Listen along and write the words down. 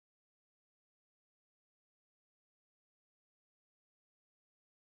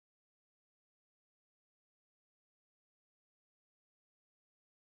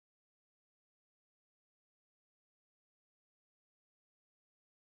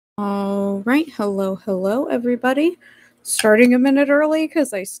All right, hello, everybody. Starting a minute early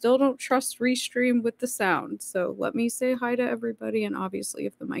because I still don't trust Restream with the sound. So let me say hi to everybody. And obviously,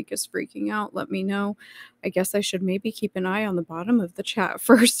 if the mic is freaking out, let me know. I guess I should maybe keep an eye on the bottom of the chat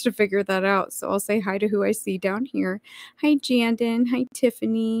first to figure that out. So I'll say hi to who I see down here. Hi, Jandon. Hi,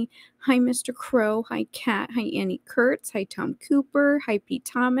 Tiffany. Hi, Mr. Crow. Hi, Kat. Hi, Annie Kurtz. Hi, Tom Cooper. Hi, Pete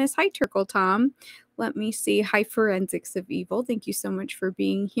Thomas. Hi, Turkle Tom. Let me see. Hi, Forensics of Evil. Thank you so much for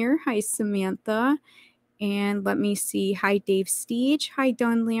being here. Hi, Samantha. And let me see. Hi, Dave Steege. Hi,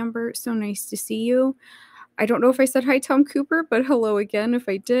 Don Lambert. So nice to see you. I don't know if I said hi, Tom Cooper, but hello again if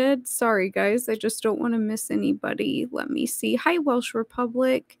I did. Sorry, guys. I just don't want to miss anybody. Let me see. Hi, Welsh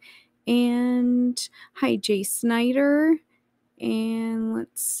Republic. And hi, Jay Snyder. And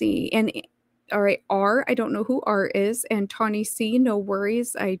let's see. And all right, R. I don't know who R is. And Tawny C. No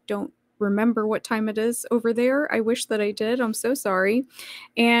worries. I don't remember what time it is over there. I wish that I did. I'm so sorry.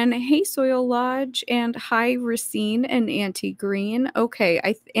 And hey, Soil Lodge, and hi, Racine and Auntie Green. Okay,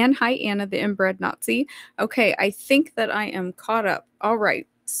 and hi, Anna, the inbred Nazi. Okay, I think that I am caught up. All right,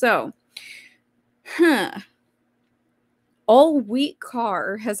 so, All Wheat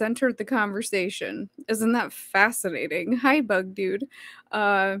Carr has entered the conversation. Isn't that fascinating? Hi, Bug Dude.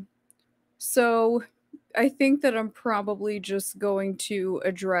 So I think that I'm probably just going to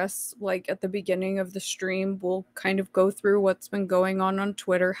address, like, at the beginning of the stream, we'll kind of go through what's been going on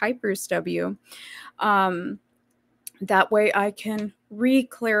Twitter. Hi, Bruce W. That way I can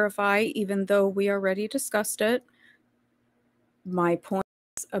re-clarify, even though we already discussed it, my points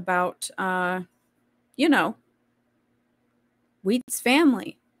about, Wheat's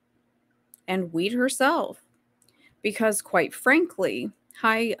family and Wheat herself. Because quite frankly,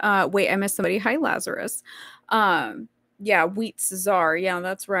 hi, wait, I missed somebody. Hi, Lazarus. Yeah, Wheat's czar. Yeah,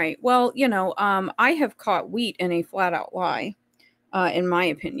 that's right. Well, I have caught Wheat in a flat out lie, in my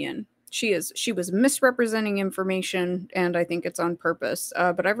opinion. She was misrepresenting information, and I think it's on purpose.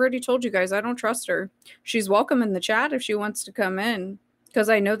 But I've already told you guys I don't trust her. She's welcome in the chat if she wants to come in, because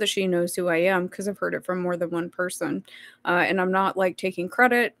I know that she knows who I am, because I've heard it from more than one person. And I'm not like taking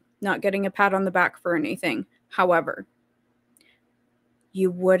credit, not getting a pat on the back for anything. However, you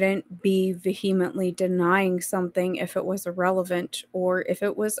wouldn't be vehemently denying something if it was irrelevant or if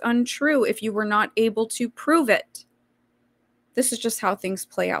it was untrue, if you were not able to prove it. This is just how things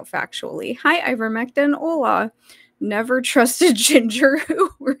play out factually. Hi, Ivermectin. Hola. Never trusted Ginger who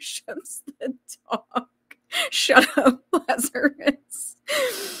worships the dog. Shut up, Lazarus.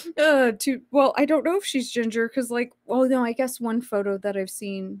 Well, I don't know if she's Ginger because, no, I guess one photo that I've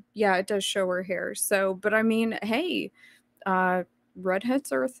seen, yeah, it does show her hair. So, but I mean, hey,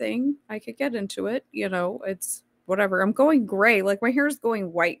 redheads are a thing. I could get into it. It's whatever. I'm going gray. Like, my hair is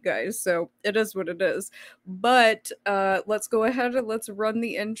going white, guys. So it is what it is. But let's go ahead and let's run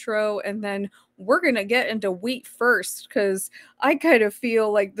the intro, and then we're going to get into Wheat first, because I kind of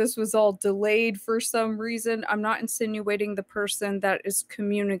feel like this was all delayed for some reason. I'm not insinuating the person that is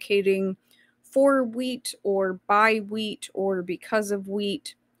communicating for Wheat or by Wheat or because of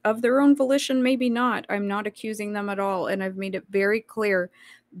Wheat. Of their own volition, maybe not. I'm not accusing them at all. And I've made it very clear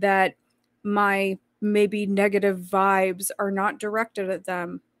that my maybe negative vibes are not directed at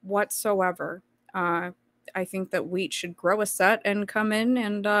them whatsoever. I think that Wheat should grow a set and come in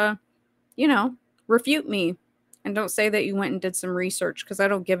and, refute me. And don't say that you went and did some research, because I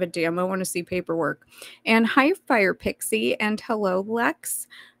don't give a damn. I want to see paperwork. And hi, Fire Pixie. And hello, Lex.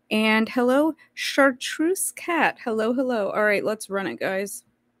 And hello, Chartreuse Cat. Hello. All right, let's run it, guys.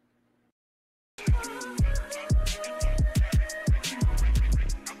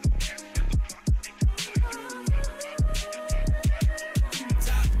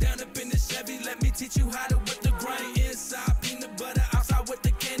 Teach you how to whip the grain inside peanut butter, outside with the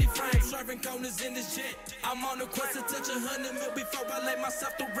candy frame. Serving corners in this jet. I'm on a quest to touch 100 mil before I lay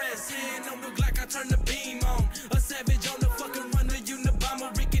myself to rest. Hand on the Glock, I turn the beam on. A savage on the fucking run, the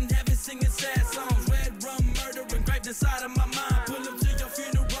Unabomber, wreaking heaven, singing sad songs. Red rum, murder engraved inside of my mind. Pull up to your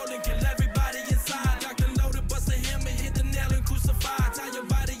funeral and kill everybody inside. Dr. Loaded, bust a hammer, hit the nail and crucify. Tie your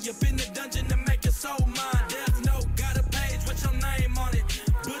body up in the dungeon to make your soul mine. Death note, got a page with your name on it.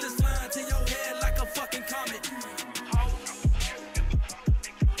 Bullets flying to your head like a fucking comet.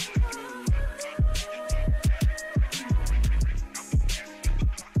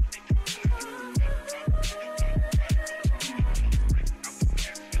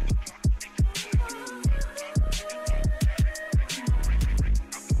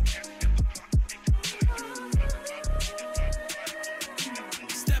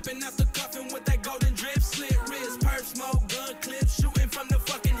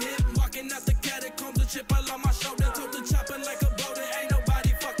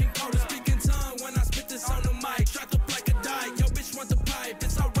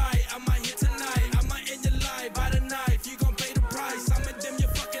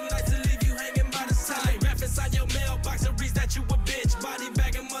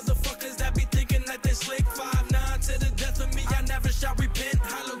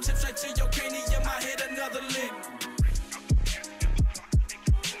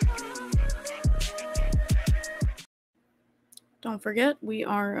 Don't forget, we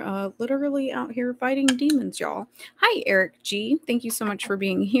are literally out here fighting demons, y'all. Hi, Eric G. Thank you so much for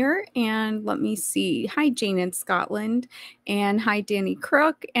being here. And let me see. Hi, Jane in Scotland. And hi, Danny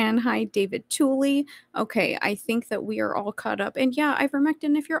Crook. And hi, David Tooley. Okay, I think that we are all caught up. And yeah,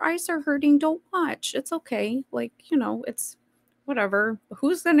 ivermectin, if your eyes are hurting, don't watch. It's okay. Like, you know, it's whatever.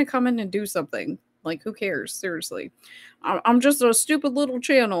 Who's going to come in and do something? Like, who cares? Seriously. I'm just a stupid little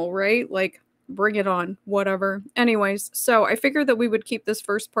channel, right? Like, bring it on, whatever. Anyways, so I figured that we would keep this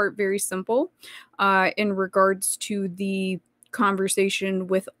first part very simple in regards to the conversation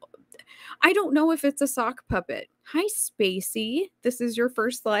with, I don't know if it's a sock puppet. Hi, Spacey. This is your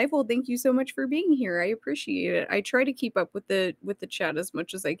first live. Well, thank you so much for being here. I appreciate it. I try to keep up with the chat as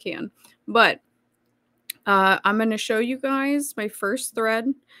much as I can, but I'm going to show you guys my first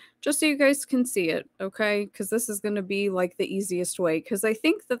thread just so you guys can see it, okay? Because this is going to be like the easiest way, because I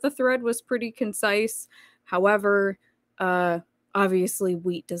think that the thread was pretty concise. However, obviously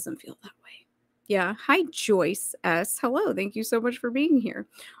wheat doesn't feel that way. Yeah. Hi, Joyce S. Hello. Thank you so much for being here.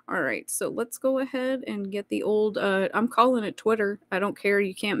 All right. So let's go ahead and get the old, I'm calling it Twitter. I don't care.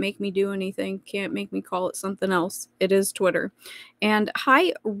 You can't make me do anything. Can't make me call it something else. It is Twitter. And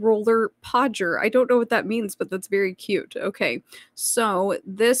hi, Roller Podger. I don't know what that means, but that's very cute. Okay. So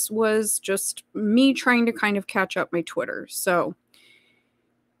this was just me trying to kind of catch up my Twitter. So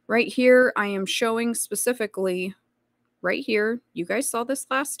right here, I am showing specifically right here. You guys saw this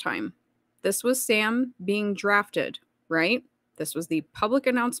last time. This was Sam being drafted, right? This was the public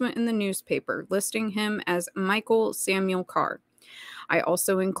announcement in the newspaper listing him as Michael Samuel Carr. I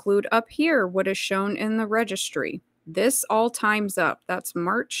also include up here what is shown in the registry. This all times up. That's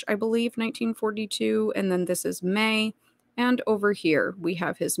March, I believe, 1942. And then this is May. And over here, we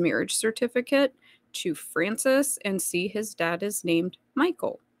have his marriage certificate to Francis, and see his dad is named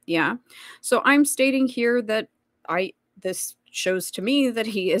Michael. Yeah. So I'm stating here that this shows to me that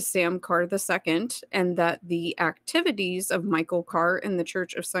he is Sam Carr II, and that the activities of Michael Carr in the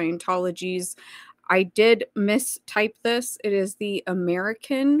Church of Scientology's, I did mistype this. It is the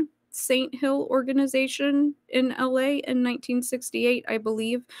American Saint Hill organization in LA in 1968, I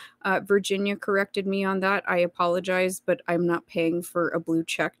believe. Virginia corrected me on that. I apologize, but I'm not paying for a blue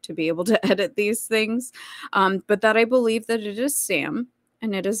check to be able to edit these things. But that I believe that it is Sam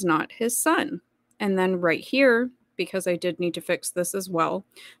and it is not his son. And then right here, because I did need to fix this as well.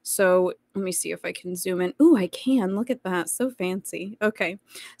 So let me see if I can zoom in. Ooh, I can. Look at that. So fancy. Okay.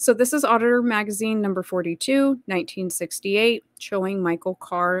 So this is Auditor Magazine number 42, 1968, showing Michael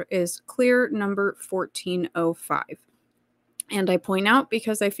Carr is clear number 1405. And I point out,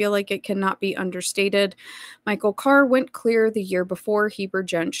 because I feel like it cannot be understated, Michael Carr went clear the year before Heber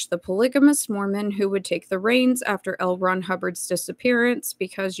Jensch, the polygamous Mormon who would take the reins after L. Ron Hubbard's disappearance,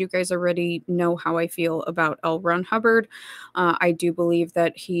 because you guys already know how I feel about L. Ron Hubbard. I do believe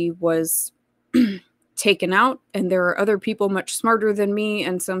that he was taken out, and there are other people much smarter than me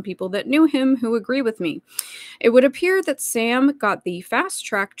and some people that knew him who agree with me. It would appear that Sam got the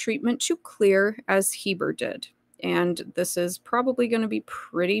fast-track treatment to clear as Heber did. And this is probably going to be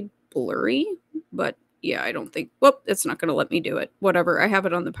pretty blurry, but yeah, I don't think, whoop, it's not going to let me do it. Whatever, I have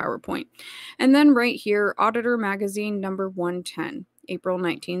it on the PowerPoint. And then right here, Auditor Magazine number 110, April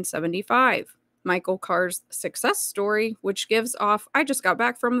 1975. Michael Carr's success story, which gives off, I just got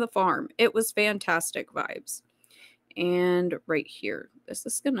back from the farm. It was fantastic vibes. And right here, is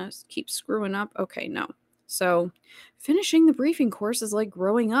this going to keep screwing up? Okay, no. So finishing the briefing course is like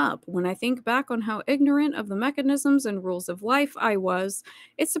growing up. When I think back on how ignorant of the mechanisms and rules of life I was,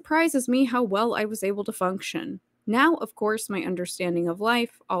 it surprises me how well I was able to function. Now, of course, my understanding of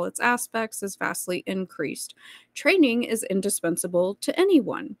life, all its aspects, is vastly increased. Training is indispensable to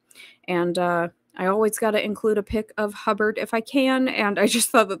anyone. And I always got to include a pic of Hubbard if I can, and I just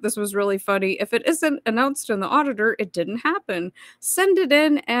thought that this was really funny. If it isn't announced in the auditor, it didn't happen. Send it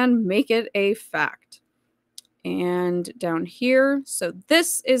in and make it a fact. And down here, so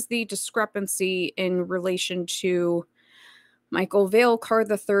this is the discrepancy in relation to Michael Vail Carr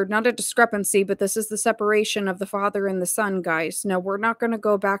III. Not a discrepancy, but this is the separation of the father and the son, guys. Now, we're not going to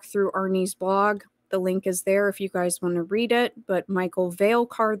go back through Arnie's blog. The link is there if you guys want to read it. But Michael Vail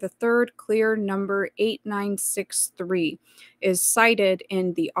Carr III, clear number 8963, is cited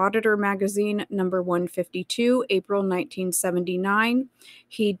in the Auditor Magazine number 152, April 1979.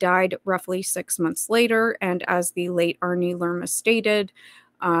 He died roughly 6 months later, and as the late Arnie Lerma stated,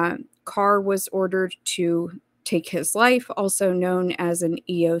 Carr was ordered to take his life, also known as an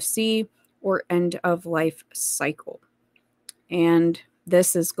EOC, or end of life cycle. And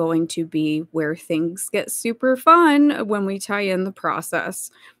this is going to be where things get super fun when we tie in the process.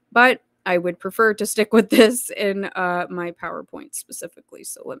 But I would prefer to stick with this in my PowerPoint specifically.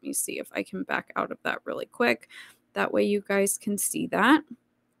 So let me see if I can back out of that really quick. That way you guys can see that.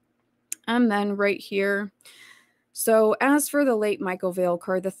 And then right here. So as for the late Michael Vail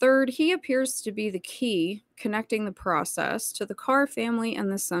Carr III, he appears to be the key connecting the process to the Carr family and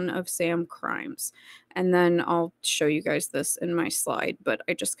the son of Sam crimes. And then I'll show you guys this in my slide, but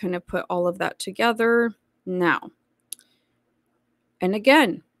I just kind of put all of that together now. And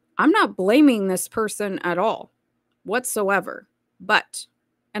again, I'm not blaming this person at all whatsoever, but,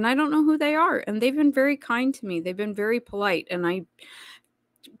 and I don't know who they are, and they've been very kind to me. They've been very polite, and I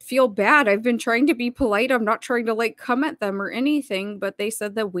feel bad. I've been trying to be polite. I'm not trying to like come at them or anything, but they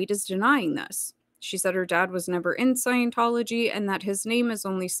said that Wheat is denying this. She said her dad was never in Scientology and that his name is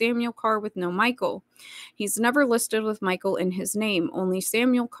only Samuel Carr with no Michael. He's never listed with Michael in his name, only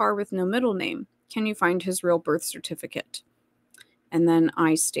Samuel Carr with no middle name. Can you find his real birth certificate? And then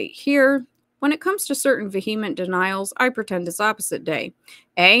I state here, when it comes to certain vehement denials, I pretend it's opposite day.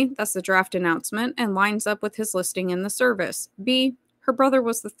 A, that's the draft announcement and lines up with his listing in the service. B, her brother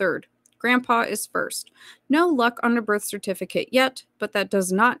was the third. Grandpa is first. No luck on a birth certificate yet, but that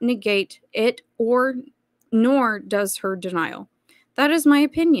does not negate it nor does her denial. That is my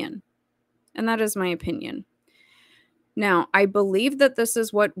opinion. And that is my opinion. Now, I believe that this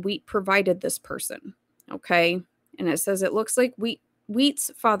is what Wheat provided this person. Okay? And it says it looks like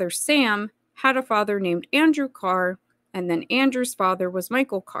Wheat's father, Sam, had a father named Andrew Carr, and then Andrew's father was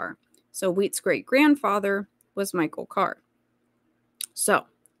Michael Carr. So Wheat's great-grandfather was Michael Carr. So,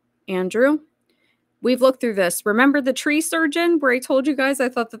 Andrew, we've looked through this. Remember the tree surgeon where I told you guys I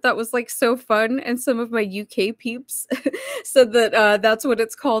thought that was like so fun, and some of my UK peeps said that that's what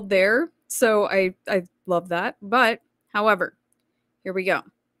it's called there. So I love that. But, however, here we go.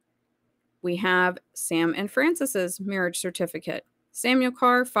 We have Sam and Francis's marriage certificate. Samuel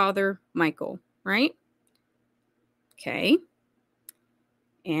Carr, father, Michael, right? Okay.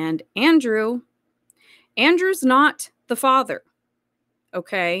 And Andrew's not the father.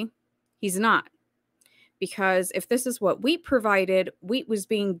 Okay? He's not. Because if this is what Wheat provided, Wheat was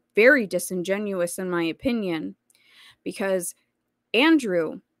being very disingenuous in my opinion. Because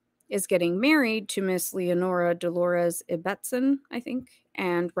Andrew is getting married to Miss Leonora Dolores Ibbetson, I think.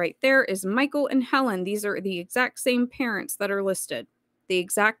 And right there is Michael and Helen. These are the exact same parents that are listed. The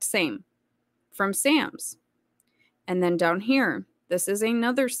exact same. From Sam's. And then down here, this is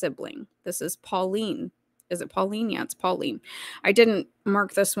another sibling. This is Pauline. Is it Pauline? Yeah, it's Pauline. I didn't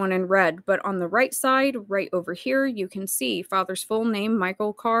mark this one in red, but on the right side, right over here, you can see father's full name,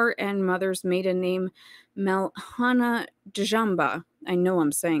 Michael Carr, and mother's maiden name, Melhana Djamba. I know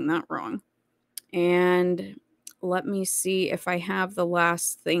I'm saying that wrong. And let me see if I have the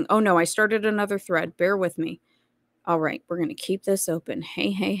last thing. Oh, no, I started another thread. Bear with me. All right, we're going to keep this open.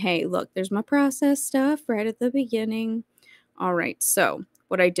 Hey, look, there's my process stuff right at the beginning. All right, so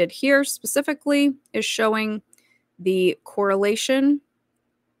what I did here specifically is showing the correlation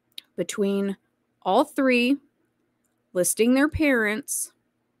between all three listing their parents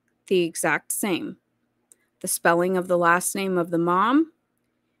the exact same. The spelling of the last name of the mom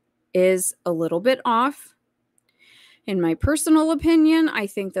is a little bit off. In my personal opinion, I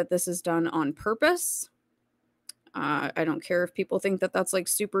think that this is done on purpose. I don't care if people think that that's like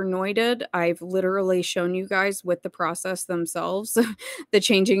super anointed. I've literally shown you guys with the process themselves, the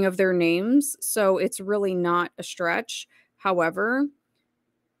changing of their names. So it's really not a stretch. However,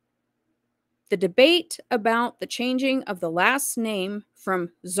 the debate about the changing of the last name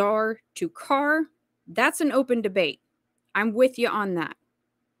from Czar to Carr, that's an open debate. I'm with you on that.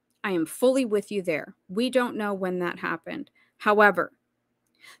 I am fully with you there. We don't know when that happened. However,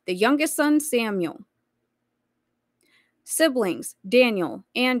 the youngest son, Samuel, siblings, Daniel,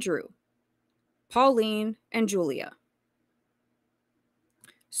 Andrew, Pauline, and Julia.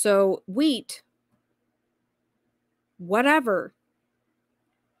 So, Wheat, whatever,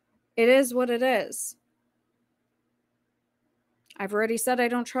 it is what it is. I've already said I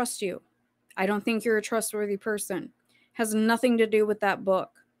don't trust you. I don't think you're a trustworthy person. Has nothing to do with that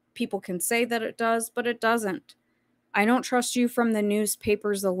book. People can say that it does, but it doesn't. I don't trust you from the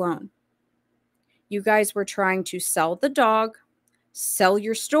newspapers alone. You guys were trying to sell the dog, sell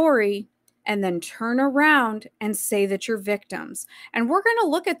your story, and then turn around and say that you're victims. And we're going to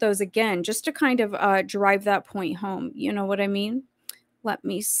look at those again just to kind of drive that point home. You know what I mean? Let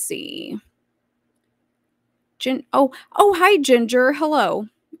me see. Oh, hi, Ginger. Hello.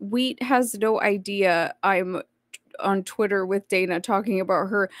 Wheat has no idea I'm on Twitter with Dana talking about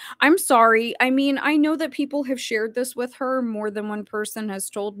her. I'm sorry. I mean, I know that people have shared this with her. More than one person has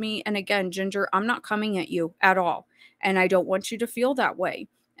told me. And again, Ginger, I'm not coming at you at all. And I don't want you to feel that way.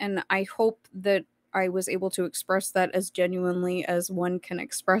 And I hope that I was able to express that as genuinely as one can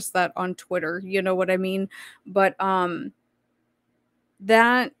express that on Twitter. You know what I mean? But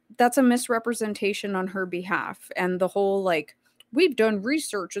that's a misrepresentation on her behalf. And the whole like, we've done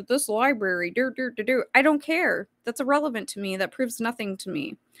research at this library. I don't care. That's irrelevant to me. That proves nothing to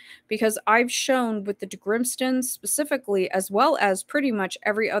me. Because I've shown with the de Grimstons specifically, as well as pretty much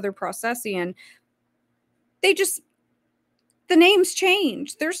every other Processian, they just, the names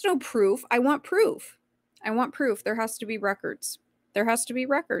change. There's no proof. I want proof. I want proof. There has to be records. There has to be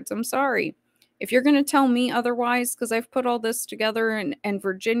records. I'm sorry. If you're going to tell me otherwise, because I've put all this together and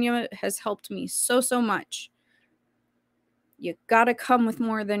Virginia has helped me so much, you got to come with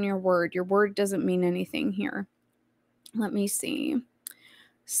more than your word. Your word doesn't mean anything here. Let me see.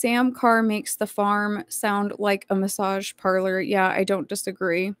 Sam Carr makes the farm sound like a massage parlor. Yeah, I don't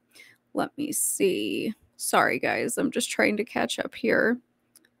disagree. Let me see. Sorry, guys. I'm just trying to catch up here.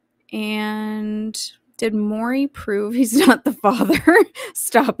 And did Maury prove he's not the father?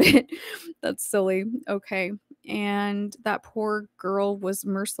 Stop it. That's silly. Okay. And that poor girl was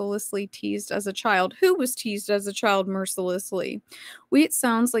mercilessly teased as a child. Who was teased as a child mercilessly? It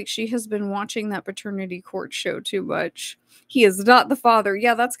sounds like she has been watching that paternity court show too much. He is not the father.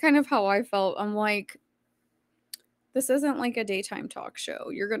 Yeah, that's kind of how I felt. I'm like, this isn't like a daytime talk show.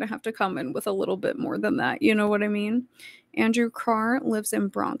 You're going to have to come in with a little bit more than that. You know what I mean? Andrew Carr lives in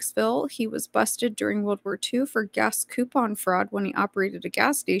Bronxville. He was busted during World War II for gas coupon fraud when he operated a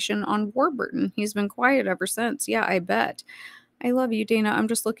gas station on Warburton. He's been quiet ever since. Yeah, I bet. I love you, Dana. I'm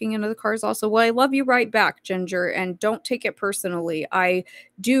just looking into the cars also. Well, I love you right back, Ginger, and don't take it personally. I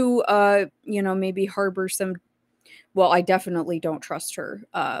do, maybe harbor some, well, I definitely don't trust her,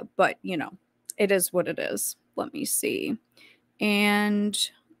 but, it is what it is. Let me see. And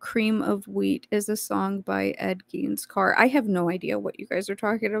Cream of Wheat is a song by Ed Gein's Carr. I have no idea what you guys are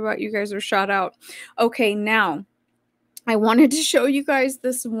talking about. You guys are shot out. Okay, now I wanted to show you guys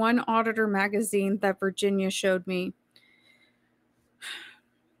this one Auditor magazine that Virginia showed me.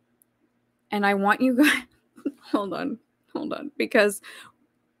 And I want you guys hold on, because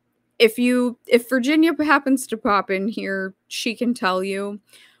if Virginia happens to pop in here, she can tell you.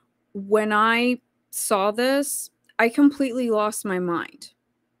 When I saw this, I completely lost my mind.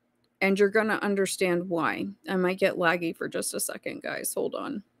 And you're going to understand why. I might get laggy for just a second, guys. Hold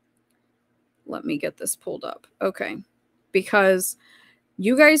on. Let me get this pulled up. Okay. Because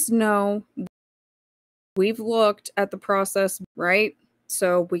you guys know we've looked at the process, right?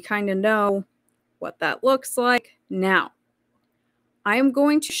 So we kind of know what that looks like. Now, I am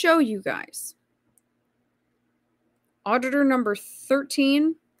going to show you guys Auditor number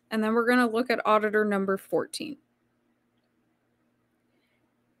 13, and then we're going to look at Auditor number 14.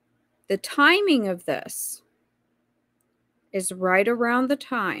 The timing of this is right around the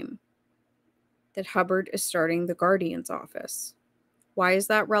time that Hubbard is starting the Guardian's office. Why is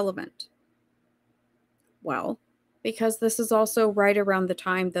that relevant? Well, because this is also right around the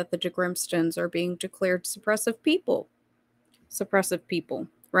time that the de Grimstons are being declared suppressive people. Suppressive people,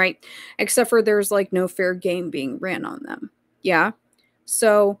 right? Except for there's like no fair game being ran on them. Yeah?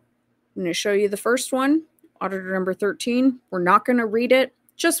 So I'm going to show you the first one, Auditor number 13. We're not going to read it.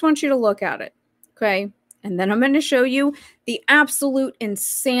 Just want you to look at it. Okay? And then I'm going to show you the absolute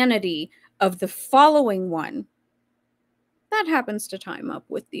insanity of the following one. That happens to time up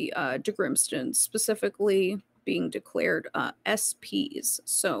with the de Grimstons, specifically being declared SPs.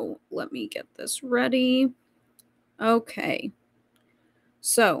 So let me get this ready. Okay.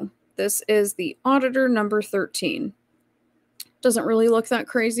 So this is the Auditor number 13. Doesn't really look that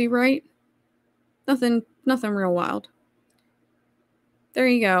crazy, right? Nothing real wild. There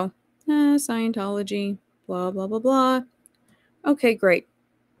you go. Scientology, blah, blah, blah, blah. Okay, great.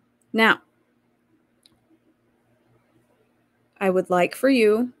 Now, I would like for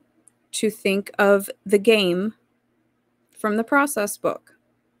you to think of the game from the process book.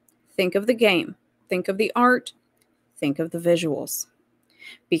 Think of the game. Think of the art. Think of the visuals.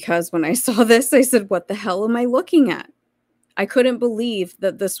 Because when I saw this, I said, what the hell am I looking at? I couldn't believe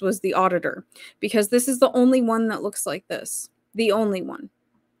that this was the Auditor, because this is the only one that looks like this. The only one.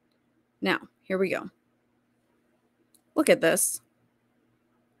 Now, here we go. Look at this.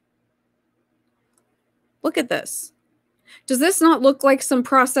 Look at this. Does this not look like some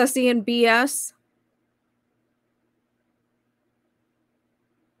Processian BS?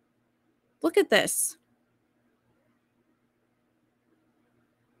 Look at this.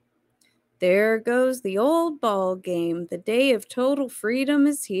 There goes the old ball game. The day of total freedom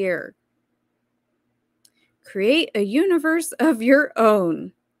is here. Create a universe of your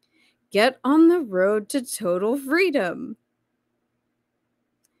own. Get on the road to total freedom.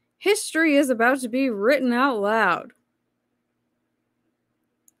 History is about to be written out loud.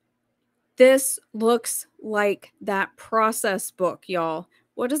 This looks like that process book, y'all.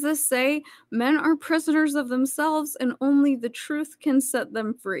 What does this say? Men are prisoners of themselves and only the truth can set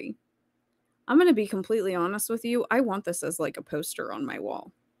them free. I'm going to be completely honest with you. I want this as like a poster on my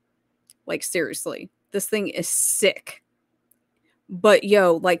wall. Like, seriously, this thing is sick. But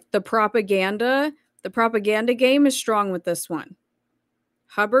yo, like the propaganda game is strong with this one.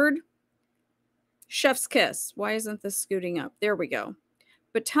 Hubbard, chef's kiss. Why isn't this scooting up? There we go.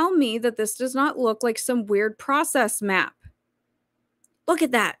 But tell me that this does not look like some weird process map. Look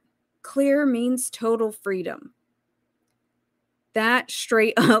at that. Clear means total freedom. That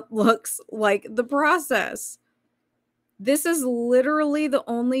straight up looks like the process. This is literally the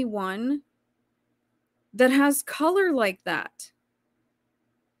only one that has color like that.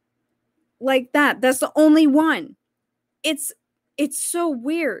 Like that. That's the only one. It's so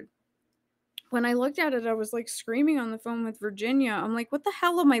weird. When I looked at it, I was like screaming on the phone with Virginia. I'm like, what the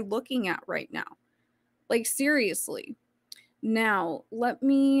hell am I looking at right now? Like, seriously. Now, let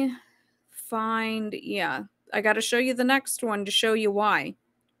me find, yeah, I got to show you the next one to show you why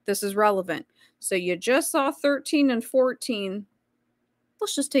this is relevant. So you just saw 13 and 14.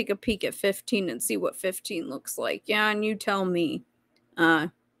 Let's just take a peek at 15 and see what 15 looks like. Yeah, and you tell me.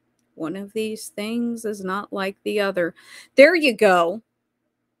 One of these things is not like the other. There you go.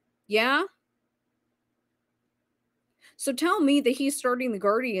 Yeah? So tell me that he's starting the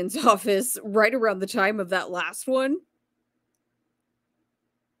Guardian's office right around the time of that last one.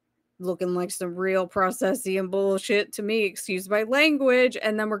 Looking like some real processy bullshit to me, excuse my language.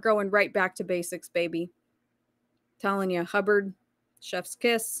 And then we're going right back to basics, baby. Telling you, Hubbard, chef's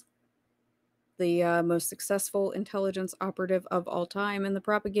kiss, the most successful intelligence operative of all time in the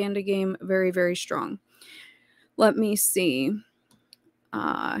propaganda game. Very, very strong. Let me see.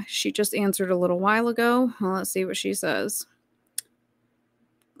 She just answered a little while ago. Well, let's see what she says.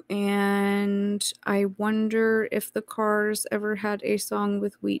 And I wonder if the Carrs ever had a song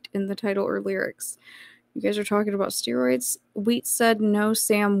with Wheat in the title or lyrics. You guys are talking about steroids? Wheat said no,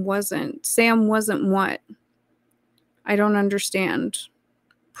 Sam wasn't. Sam wasn't what? I don't understand.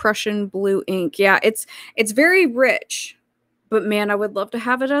 Prussian blue ink. Yeah, it's very rich. But man, I would love to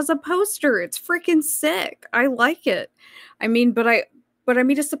have it as a poster. It's freaking sick. I like it. I mean, but I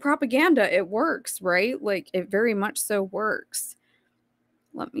mean, it's the propaganda. It works, right? Like, it very much so works.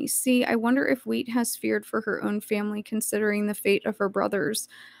 Let me see. I wonder if Wheat has feared for her own family considering the fate of her brothers.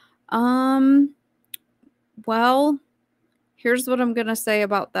 Well, here's what I'm going to say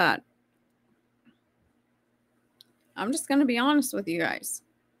about that. I'm just going to be honest with you guys.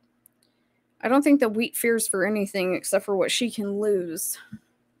 I don't think that Wheat fears for anything except for what she can lose.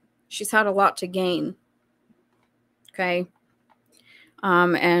 She's had a lot to gain. Okay.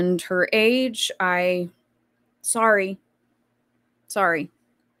 And her age, sorry.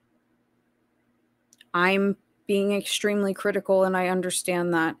 I'm being extremely critical, and I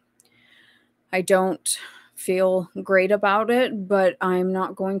understand that. I don't feel great about it, but I'm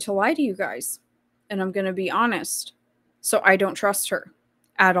not going to lie to you guys. And I'm going to be honest. So I don't trust her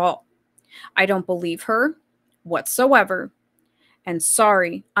at all. I don't believe her whatsoever. And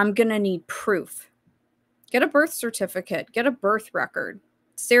sorry, I'm going to need proof. Get a birth certificate. Get a birth record.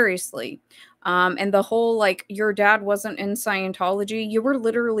 Seriously. And the whole, like, your dad wasn't in Scientology. You were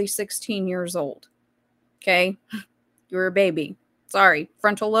literally 16 years old. Okay? You were a baby. Sorry.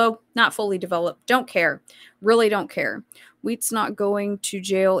 Frontal lobe, not fully developed. Don't care. Really don't care. Wheat's not going to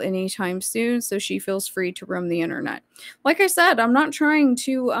jail anytime soon, so she feels free to roam the internet. Like I said, I'm not trying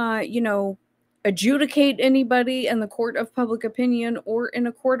to, adjudicate anybody in the court of public opinion or in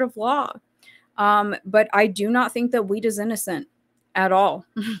a court of law. But I do not think that Wheat is innocent at all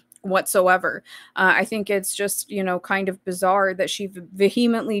whatsoever. I think it's just, kind of bizarre that she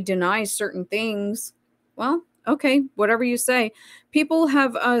vehemently denies certain things. Well, okay, whatever you say. People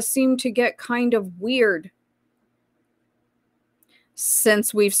have seemed to get kind of weird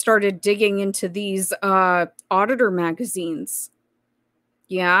since we've started digging into these auditor magazines.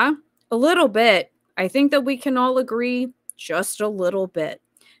 Yeah, a little bit. I think that we can all agree just a little bit.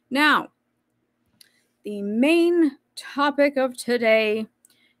 Now, the main topic of today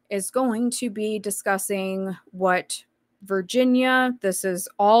is going to be discussing what Virginia, this is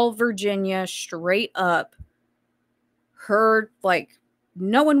all Virginia straight up, her, like,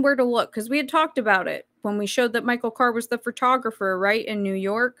 knowing where to look, because we had talked about it when we showed that Michael Carr was the photographer, right, in New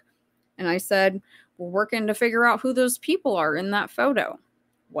York. And I said, we're working to figure out who those people are in that photo.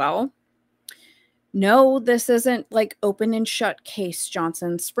 Well, no, this isn't like open and shut case,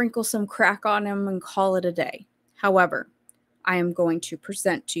 Johnson. Sprinkle some crack on him and call it a day. However, I am going to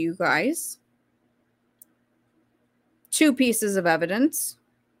present to you guys 2 pieces of evidence,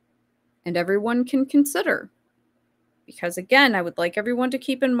 and everyone can consider. Because again, I would like everyone to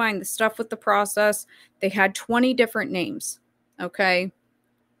keep in mind the stuff with the process, they had 20 different names, okay?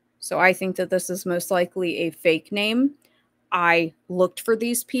 So I think that this is most likely a fake name. I looked for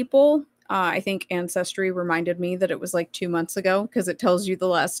these people. I think Ancestry reminded me that it was like 2 months ago because it tells you the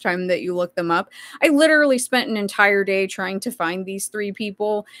last time that you looked them up. I literally spent an entire day trying to find these 3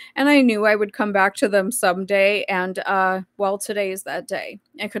 people, and I knew I would come back to them someday, and well, today is that day.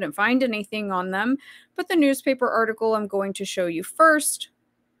 I couldn't find anything on them, but the newspaper article I'm going to show you first,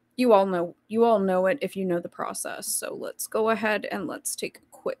 you all know it if you know the process. So let's go ahead and let's take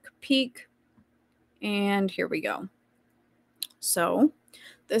a quick peek. And here we go. So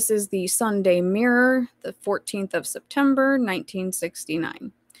this is the Sunday Mirror, the 14th of September,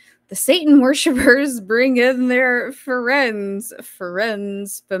 1969. The Satan worshippers bring in their friends,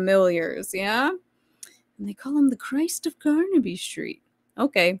 familiars, yeah? And they call him the Christ of Carnaby Street.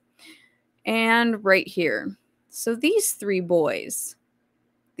 Okay. And right here. So these 3 boys,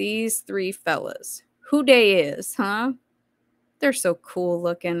 these 3 fellas, who they is, huh? They're so cool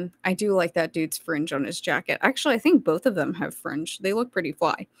looking. I do like that dude's fringe on his jacket. Actually, I think both of them have fringe. They look pretty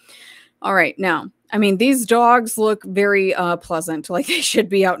fly. All right, now, I mean, these dogs look very pleasant, like they should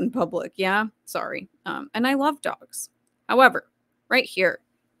be out in public. Yeah, sorry. And I love dogs. However, right here.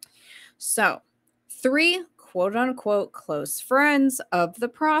 So, 3 quote-unquote close friends of the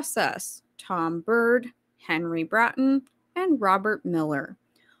process. Tom Bird, Henry Bratton, and Robert Miller.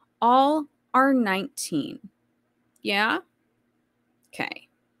 All are 19. Yeah? Okay,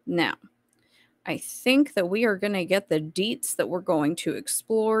 now, I think that we are going to get the deets that we're going to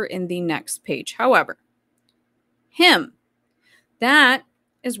explore in the next page. However, him, that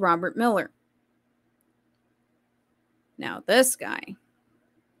is Robert Miller. Now, this guy,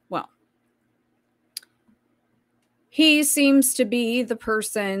 well, he seems to be the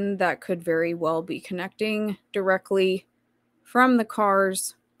person that could very well be connecting directly from the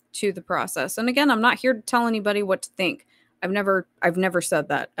Carrs to the process. And again, I'm not here to tell anybody what to think. I've never said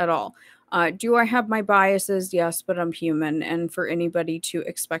that at all. Do I have my biases? Yes, but I'm human. And for anybody to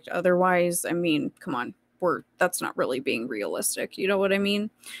expect otherwise, I mean, come on, that's not really being realistic. You know what I mean?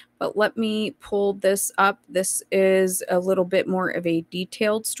 But let me pull this up. This is a little bit more of a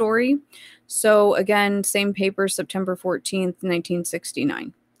detailed story. So again, same paper, September 14th,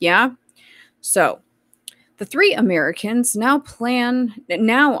 1969. Yeah? So the 3 Americans now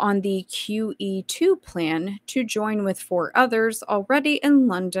on the QE2 plan to join with 4 others already in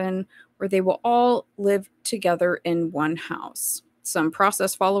London, where they will all live together in one house. Some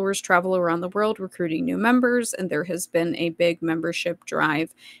process followers travel around the world recruiting new members, and there has been a big membership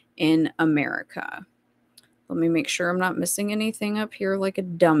drive in America. Let me make sure I'm not missing anything up here like a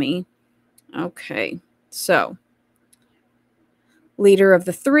dummy. Okay, so leader of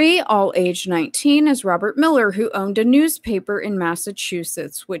the 3, all age 19, is Robert Miller, who owned a newspaper in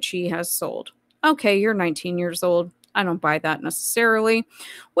Massachusetts, which he has sold. Okay, you're 19 years old. I don't buy that necessarily.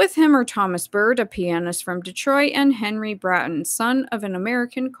 With him are Thomas Bird, a pianist from Detroit, and Henry Bratton, son of an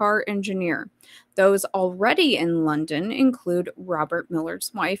American car engineer. Those already in London include Robert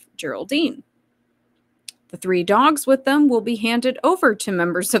Miller's wife, Geraldine. The 3 dogs with them will be handed over to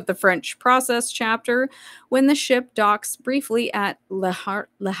members of the French process chapter when the ship docks briefly at Le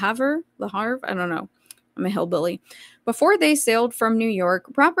Havre? I don't know. I'm a hillbilly. Before they sailed from New York,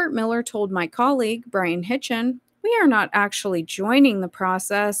 Robert Miller told my colleague, Brian Hitchin, "We are not actually joining the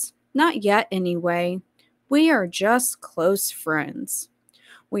process. Not yet, anyway. We are just close friends.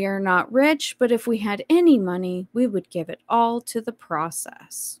 We are not rich, but if we had any money, we would give it all to the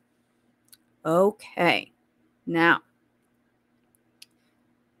process." Okay. Now,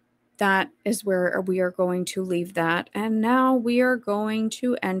 that is where we are going to leave that. And now we are going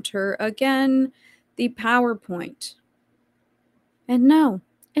to enter again the PowerPoint. And no,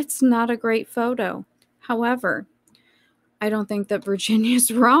 it's not a great photo. However, I don't think that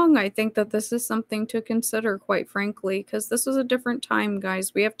Virginia's wrong. I think that this is something to consider, quite frankly, because this was a different time,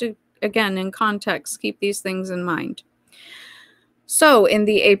 guys. We have to, again, in context, keep these things in mind. So, in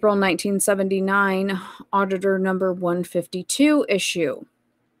the April 1979 Auditor number 152 issue,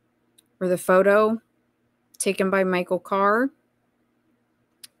 where the photo taken by Michael Carr,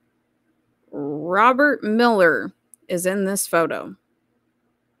 Robert Miller is in this photo.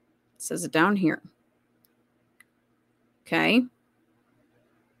 It says it down here. Okay.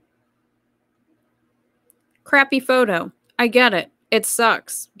 Crappy photo. I get it. It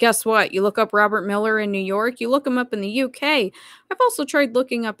sucks. Guess what? You look up Robert Miller in New York. You look him up in the UK. I've also tried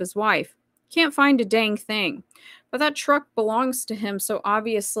looking up his wife. Can't find a dang thing. But that truck belongs to him, so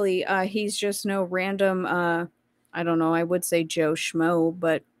obviously he's just no random, I don't know, I would say Joe Schmo,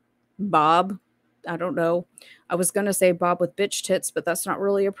 but Bob, I don't know. I was going to say Bob with bitch tits, but that's not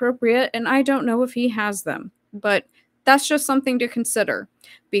really appropriate, and I don't know if he has them. But that's just something to consider,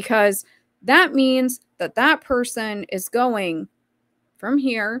 because that means that that person is going from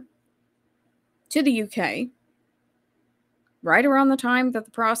here to the UK right around the time that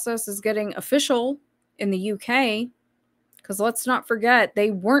the process is getting official in the UK. Because let's not forget, they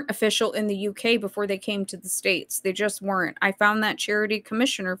weren't official in the UK before they came to the States. They just weren't. I found that charity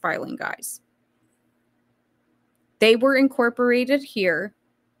commissioner filing, guys. They were incorporated here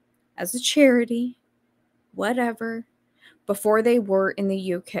as a charity, whatever, before they were in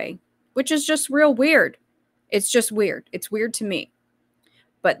the UK, which is just real weird. It's just weird. It's weird to me.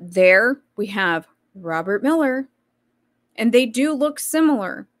 But there we have Robert Miller, and they do look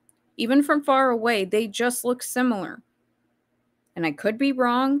similar. Even from far away, they just look similar. And I could be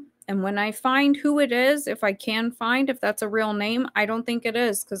wrong. And when I find who it is, if I can find if that's a real name, I don't think it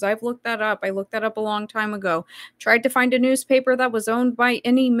is, because I've looked that up. I looked that up a long time ago. Tried to find a newspaper that was owned by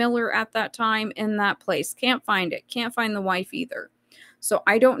any Miller at that time in that place. Can't find it. Can't find the wife either. So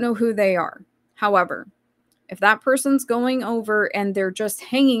I don't know who they are. However, if that person's going over and they're just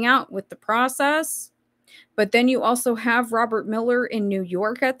hanging out with the process, but then you also have Robert Miller in New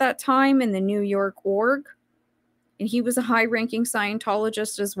York at that time in the New York org, and he was a high-ranking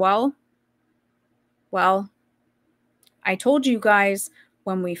Scientologist as well. Well, I told you guys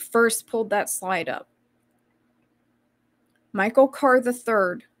when we first pulled that slide up, Michael Carr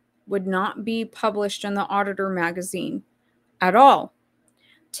III would not be published in the Auditor magazine at all.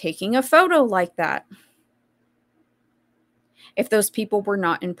 Taking a photo like that, if those people were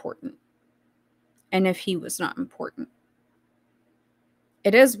not important, and if he was not important.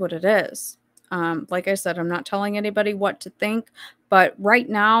 It is what it is. Like I said, I'm not telling anybody what to think, but right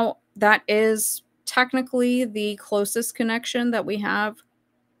now, that is technically the closest connection that we have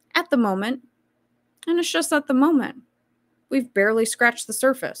at the moment. And it's just at the moment. We've barely scratched the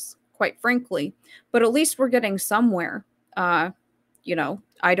surface, quite frankly, but at least we're getting somewhere. You know,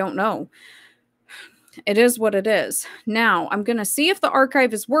 I don't know. It is what it is. Now, I'm going to see if the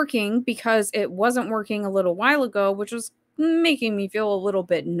archive is working, because it wasn't working a little while ago, which was making me feel a little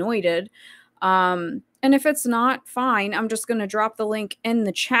bit annoyed. And if it's not, fine. I'm just going to drop the link in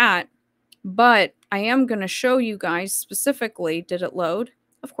the chat, but I am going to show you guys specifically. Did it load?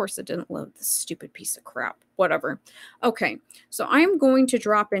 Of course it didn't load, this stupid piece of crap. Whatever. Okay, so I'm going to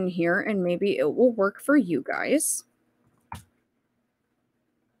drop in here and maybe it will work for you guys.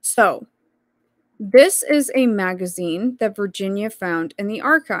 So this is a magazine that Virginia found in the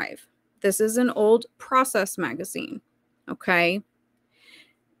archive. This is an old Process magazine. Okay.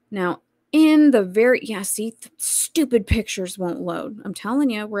 Now, in the very, yeah, see, stupid pictures won't load. I'm telling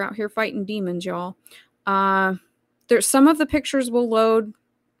you, we're out here fighting demons, y'all. There's some of the pictures will load.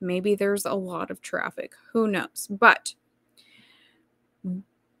 Maybe there's a lot of traffic. Who knows? But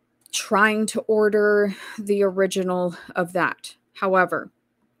trying to order the original of that. However,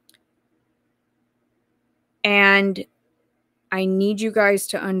 and I need you guys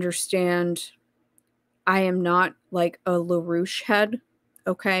to understand, I am not like a LaRouche head,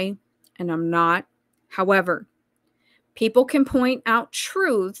 okay? And I'm not. However, people can point out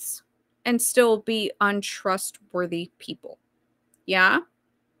truths and still be untrustworthy people. Yeah?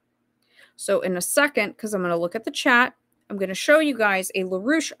 So in a second, because I'm going to look at the chat, I'm going to show you guys a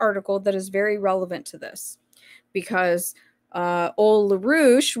LaRouche article that is very relevant to this. Because old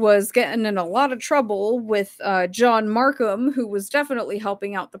LaRouche was getting in a lot of trouble with John Markham, who was definitely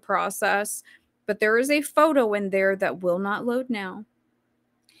helping out the process. But there is a photo in there that will not load now.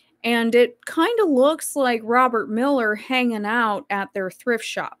 And it kind of looks like Robert Miller hanging out at their thrift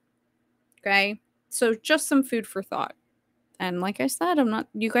shop. Okay? So just some food for thought. And like I said,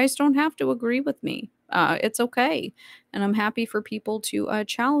 you guys don't have to agree with me. It's okay. And I'm happy for people to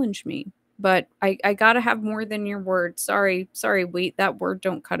challenge me. But I gotta have more than your word. Sorry, wait, that word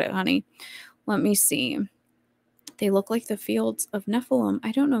don't cut it, honey. Let me see. They look like the fields of Nephilim.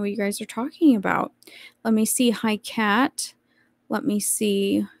 I don't know what you guys are talking about. Let me see. Hi, Cat. Let me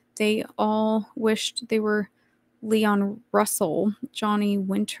see. They all wished they were Leon Russell, Johnny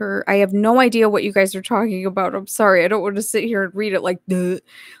Winter. I have no idea what you guys are talking about. I'm sorry. I don't want to sit here and read it like the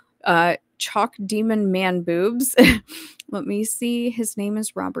Chalk Demon Man Boobs. Let me see. His name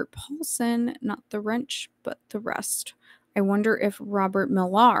is Robert Paulson, not the wrench, but the rest. I wonder if Robert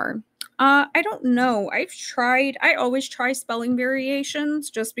Millar. I don't know. I always try spelling variations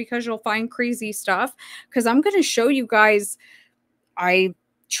just because you'll find crazy stuff. Because I'm going to show you guys, I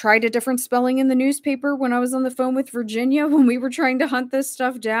tried a different spelling in the newspaper when I was on the phone with Virginia when we were trying to hunt this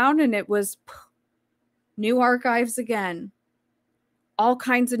stuff down, and it was new archives again. All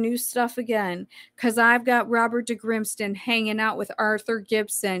kinds of new stuff again. Because I've got Robert de Grimston hanging out with Arthur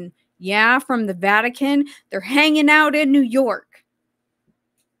Gibson. Yeah, from the Vatican. They're hanging out in New York.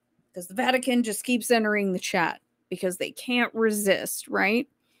 Because the Vatican just keeps entering the chat. Because they can't resist, right?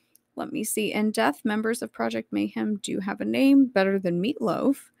 Let me see. In death, members of Project Mayhem do have a name. Better than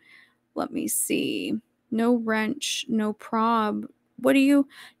Meatloaf. Let me see. No wrench. No prob. What do you...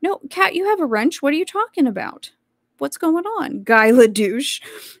 No, Kat, you have a wrench. What are you talking about? What's going on? Guy LaDouche.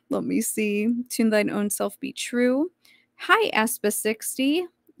 Let me see. To thine own self be true. Hi, Aspa60.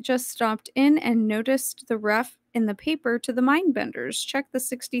 Just stopped in and noticed the ref in the paper to the Mindbenders. Check the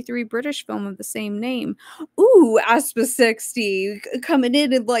 63 British film of the same name. Ooh, Aspa60 coming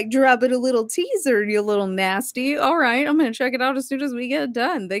in and like dropping a little teaser, you little nasty. All right, I'm going to check it out as soon as we get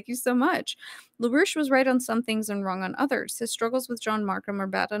done. Thank you so much. LaRouche was right on some things and wrong on others. His struggles with John Markham are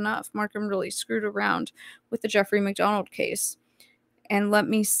bad enough. Markham really screwed around with the Jeffrey MacDonald case. And let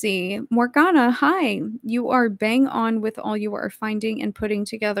me see. Morgana, hi. You are bang on with all you are finding and putting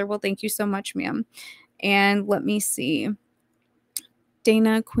together. Well, thank you so much, ma'am. And let me see.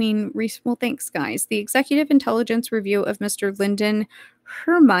 Dana Queen Reese. Well, thanks, guys. The Executive Intelligence Review of Mr. Lyndon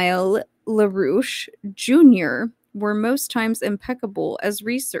Hermile LaRouche Jr. were most times impeccable as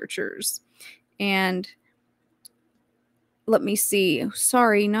researchers. And let me see.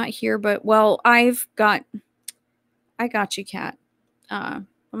 Sorry, not here, but well, I got you, Kat.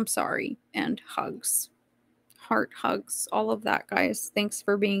 I'm sorry. And hugs. Heart hugs. All of that, guys. Thanks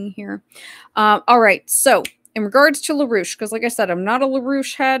for being here. All right. So in regards to LaRouche, because like I said, I'm not a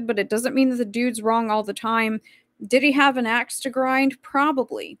LaRouche head, but it doesn't mean that the dude's wrong all the time. Did he have an axe to grind?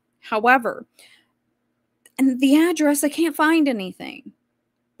 Probably. However, and the address, I can't find anything.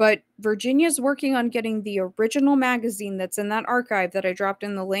 But Virginia's working on getting the original magazine that's in that archive that I dropped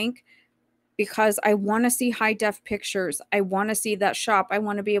in the link because I want to see high-def pictures. I want to see that shop. I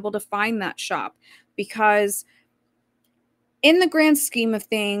want to be able to find that shop because in the grand scheme of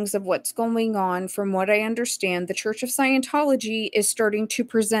things of what's going on, from what I understand, the Church of Scientology is starting to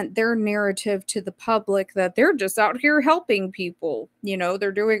present their narrative to the public that they're just out here helping people. You know,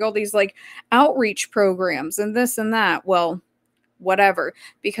 they're doing all these like outreach programs and this and that. Well, whatever,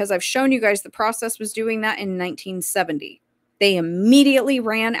 because I've shown you guys the process was doing that in 1970. They immediately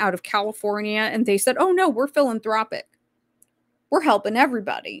ran out of California and they said, oh no, we're philanthropic. We're helping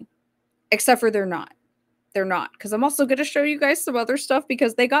everybody. Except for they're not. They're not. Because I'm also going to show you guys some other stuff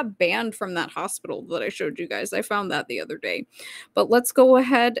because they got banned from that hospital that I showed you guys. I found that the other day. But let's go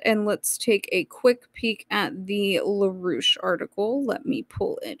ahead and let's take a quick peek at the LaRouche article. Let me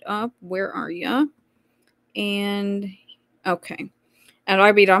pull it up. Where are you? And okay. And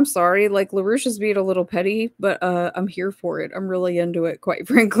I mean, I'm sorry, like LaRouche is being a little petty, but I'm here for it. I'm really into it, quite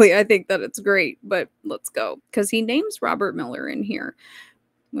frankly. I think that it's great, but let's go. Because he names Robert Miller in here,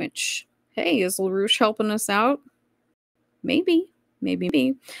 which, hey, is LaRouche helping us out? Maybe.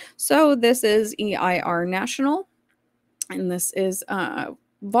 So this is EIR National, and this is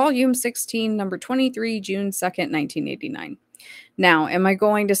volume 16, number 23, June 2nd, 1989. Now, am I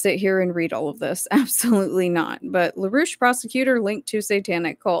going to sit here and read all of this? Absolutely not. But LaRouche prosecutor linked to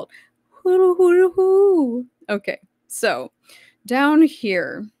satanic cult. Okay, so down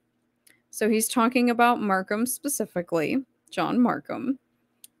here. So he's talking about Markham specifically, John Markham.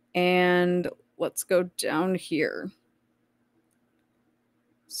 And let's go down here.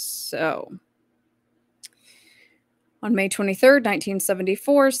 So on May 23rd,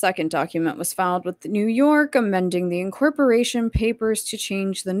 1974, second document was filed with New York, amending the incorporation papers to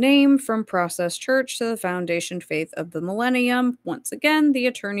change the name from Process Church to the Foundation Faith of the Millennium. Once again, the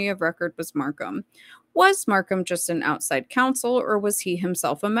attorney of record was Markham. Was Markham just an outside counsel, or was he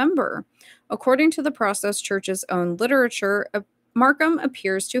himself a member? According to the Process Church's own literature, Markham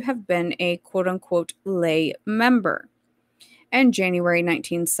appears to have been a quote-unquote lay member. In January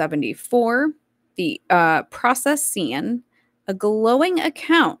 1974, the Processian, a glowing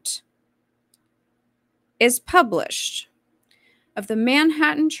account, is published of the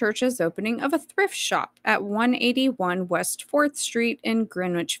Manhattan Church's opening of a thrift shop at 181 West 4th Street in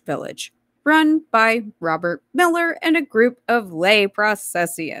Greenwich Village, run by Robert Miller and a group of lay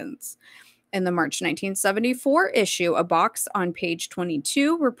processians. In the March 1974 issue, a box on page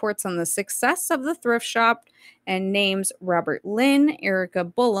 22 reports on the success of the thrift shop and names Robert Lynn, Erica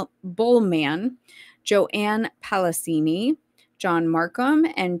Bullman, Joanne Palacini, John Markham,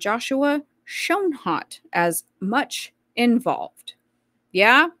 and Joshua Schoenhott as much involved.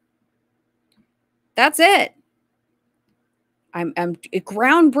 Yeah? That's it. I'm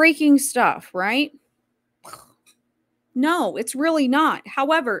groundbreaking stuff, right? No, it's really not.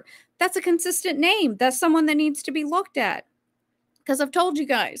 However, that's a consistent name. That's someone that needs to be looked at. Because I've told you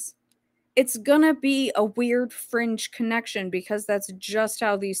guys, it's gonna be a weird fringe connection because that's just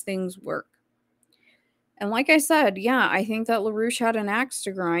how these things work. And like I said, yeah, I think that LaRouche had an axe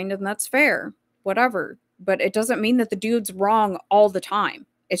to grind, and that's fair. Whatever. But it doesn't mean that the dude's wrong all the time.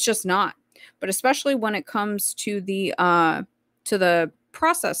 It's just not. But especially when it comes to the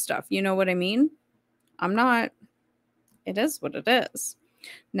process stuff, you know what I mean? I'm not. It is what it is.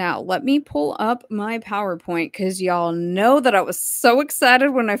 Now, let me pull up my PowerPoint because y'all know that I was so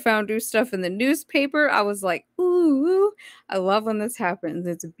excited when I found new stuff in the newspaper. I was like, ooh, I love when this happens.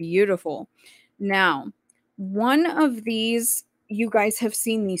 It's beautiful. Now, one of these, you guys have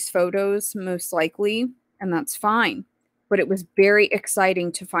seen these photos most likely, and that's fine. But it was very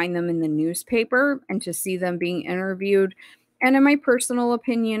exciting to find them in the newspaper and to see them being interviewed. And in my personal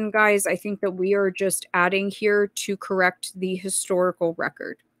opinion, guys, I think that we are just adding here to correct the historical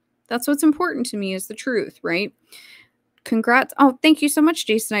record. That's what's important to me is the truth, right? Congrats. Oh, thank you so much,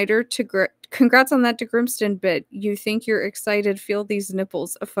 Jay Snyder. Congrats on that to Grimston bit. You think you're excited? Feel these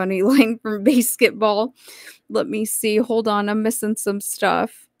nipples. A funny line from Basketball. Let me see. Hold on. I'm missing some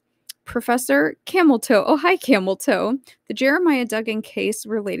stuff. Professor Cameltoe. Oh, hi, Cameltoe. The Jeremiah Duggan case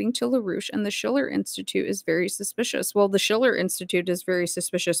relating to LaRouche and the Schiller Institute is very suspicious. Well, the Schiller Institute is very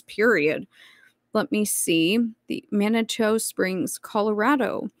suspicious, period. Let me see. The Manitou Springs,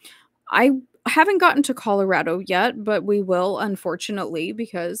 Colorado. I haven't gotten to Colorado yet, but we will, unfortunately,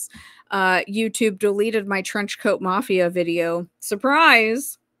 because YouTube deleted my Trenchcoat Mafia video.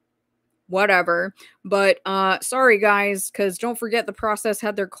 Surprise! Whatever. But sorry, guys, because don't forget the process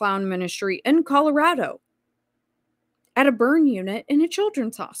had their clown ministry in Colorado at a burn unit in a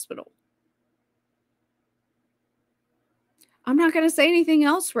children's hospital. I'm not going to say anything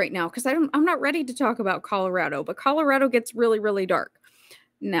else right now because I'm not ready to talk about Colorado, but Colorado gets really, really dark.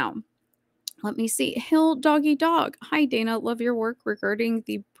 Now, let me see. Hill Doggy Dog. Hi, Dana. Love your work regarding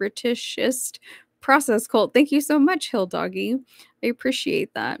the Britishist process cult. Thank you so much, Hill Doggy. I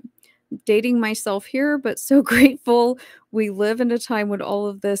appreciate that. Dating myself here, but so grateful we live in a time when all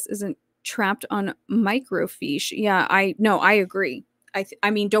of this isn't trapped on microfiche. Yeah, I agree.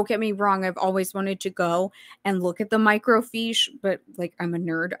 I mean, don't get me wrong. I've always wanted to go and look at the microfiche, but like I'm a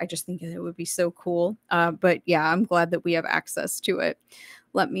nerd. I just think it would be so cool. But yeah, I'm glad that we have access to it.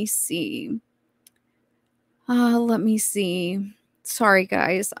 Let me see. Let me see. Sorry,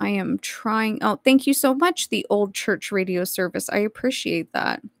 guys. I am trying. Oh, thank you so much, the Old Church Radio Service. I appreciate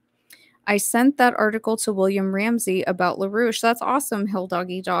that. I sent that article to William Ramsey about LaRouche. That's awesome, Hill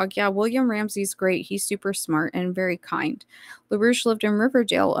Doggy Dog. Yeah, William Ramsey's great. He's super smart and very kind. LaRouche lived in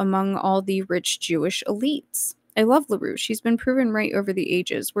Riverdale among all the rich Jewish elites. I love LaRouche. He's been proven right over the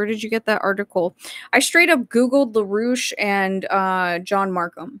ages. Where did you get that article? I straight up Googled LaRouche and John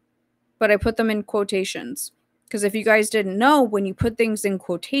Markham, but I put them in quotations. Because if you guys didn't know, when you put things in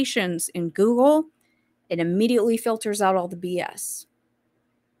quotations in Google, it immediately filters out all the BS.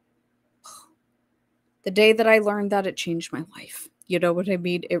 The day that I learned that, it changed my life. You know what I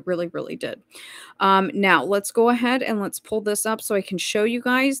mean? It really, really did. Now, let's go ahead and let's pull this up so I can show you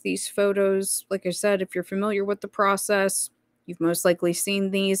guys these photos. Like I said, if you're familiar with the process, you've most likely seen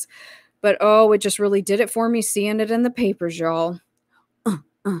these. But, oh, it just really did it for me seeing it in the papers, y'all.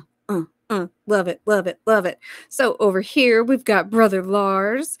 Love it, love it, love it. So over here, we've got Brother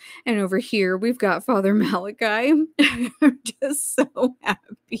Lars. And over here, we've got Father Malachi. I'm just so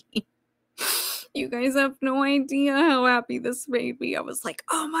happy. You guys have no idea how happy this made me. I was like,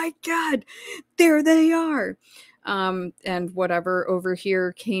 oh my God, there they are. And whatever over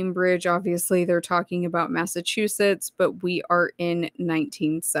here, Cambridge, obviously they're talking about Massachusetts, but we are in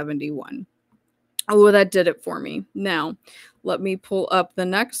 1971. Oh, that did it for me. Now, let me pull up the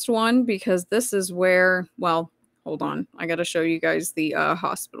next one because this is where, well, hold on. I got to show you guys the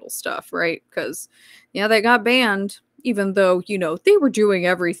hospital stuff, right? Because, yeah, they got banned. Even though, you know, they were doing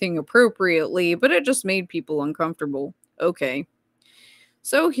everything appropriately, but it just made people uncomfortable. Okay.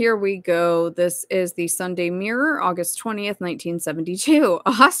 So here we go. This is the Sunday Mirror, August 20th, 1972.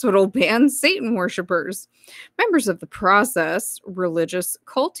 A hospital bans Satan worshippers. Members of the process, religious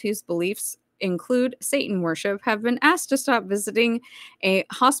cult whose beliefs include Satan worship, have been asked to stop visiting a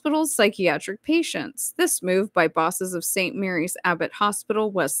hospital's psychiatric patients. This move by bosses of St. Mary's Abbot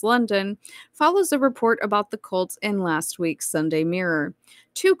Hospital, West London, follows a report about the cult in last week's Sunday Mirror.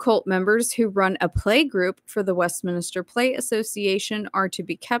 Two cult members who run a play group for the Westminster Play Association are to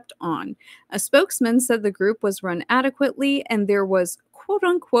be kept on. A spokesman said the group was run adequately and there was, quote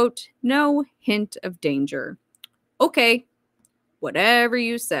unquote, no hint of danger. Okay. whatever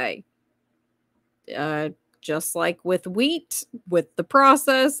you say. Just like with wheat, with the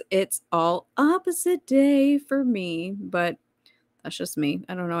process, it's all opposite day for me. But that's just me.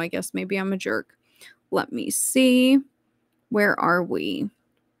 I don't know. I guess maybe I'm a jerk. Let me see. Where are we?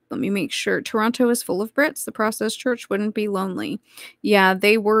 Let me make sure. Toronto is full of Brits. The Process Church wouldn't be lonely. Yeah,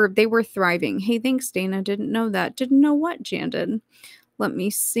 they were thriving. Hey, thanks, Dana. Didn't know that. Didn't know what, Jan did. Let me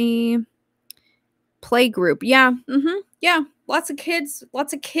see. Play group. Yeah. Yeah. Lots of kids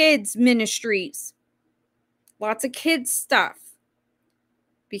ministries. Lots of kids stuff.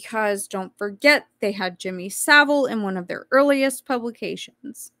 Because don't forget, they had Jimmy Savile in one of their earliest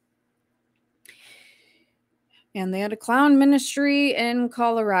publications. And they had a clown ministry in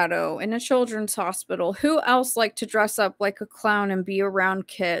Colorado in a children's hospital. Who else liked to dress up like a clown and be around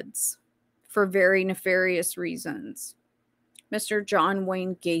kids for very nefarious reasons? Mr. John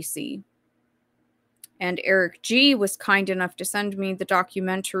Wayne Gacy. And Eric G. was kind enough to send me the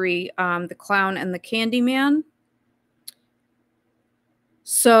documentary, The Clown and the Candyman.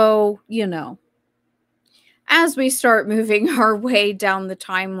 So, you know, as we start moving our way down the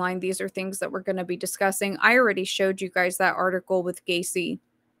timeline, these are things that we're going to be discussing. I already showed you guys that article with Gacy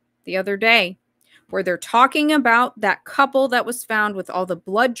the other day, where they're talking about that couple that was found with all the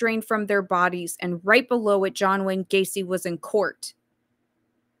blood drained from their bodies, and right below it, John Wayne Gacy was in court.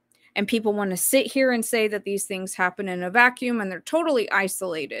 And people want to sit here and say that these things happen in a vacuum and they're totally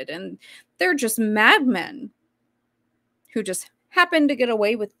isolated and they're just madmen who just happen to get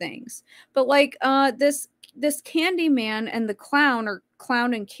away with things. But like this Candyman and the Clown, or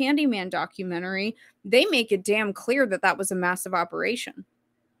Clown and Candyman documentary, they make it damn clear that that was a massive operation.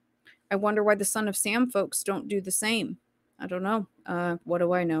 I wonder why the Son of Sam folks don't do the same. I don't know. What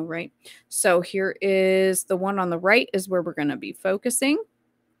do I know, right? So here is the one on the right is where we're going to be focusing.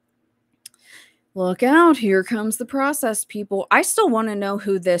 Look out, here comes the process, people. I still want to know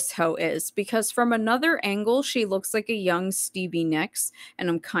who this hoe is, because from another angle, she looks like a young Stevie Nicks, and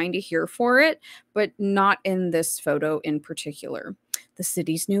I'm kind of here for it, but not in this photo in particular. The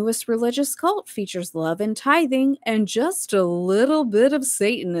city's newest religious cult features love and tithing and just a little bit of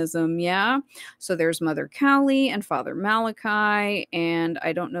Satanism, yeah? So there's Mother Callie and Father Malachi, and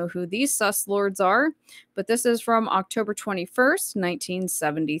I don't know who these sus lords are, but this is from October 21st,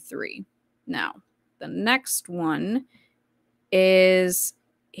 1973. Now, the next one is,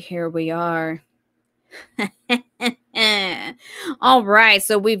 here we are. All right,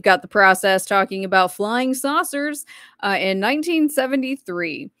 so we've got the process talking about flying saucers in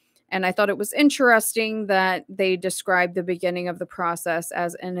 1973. And I thought it was interesting that they described the beginning of the process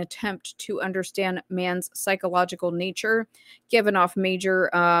as an attempt to understand man's psychological nature, given off major,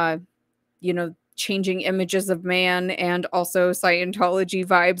 changing images of man and also Scientology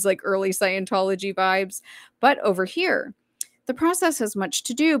vibes, like early Scientology vibes. But over here, the process has much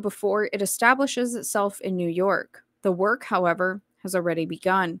to do before it establishes itself in New York. The work, however, has already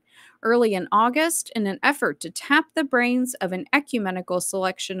begun. Early in August, in an effort to tap the brains of an ecumenical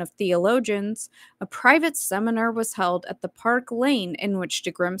selection of theologians, a private seminar was held at the Park Lane in which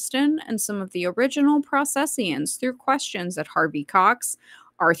de Grimston and some of the original processians threw questions at Harvey Cox,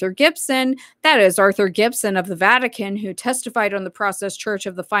 Arthur Gibson, that is Arthur Gibson of the Vatican, who testified on the Process Church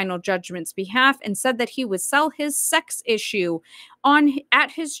of the Final Judgment's behalf and said that he would sell his sex issue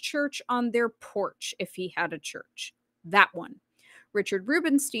at his church on their porch if he had a church. That one. Richard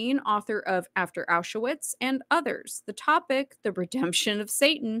Rubenstein, author of After Auschwitz, and others. The topic, the redemption of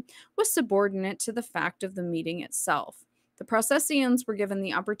Satan, was subordinate to the fact of the meeting itself. The processians were given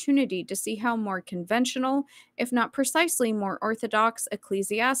the opportunity to see how more conventional, if not precisely more orthodox,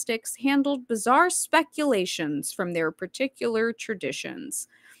 ecclesiastics handled bizarre speculations from their particular traditions.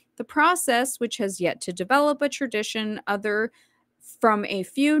 The process, which has yet to develop a tradition other from a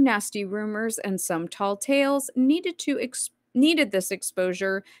few nasty rumors and some tall tales, needed this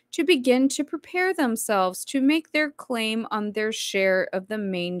exposure to begin to prepare themselves to make their claim on their share of the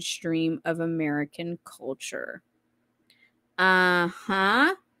mainstream of American culture.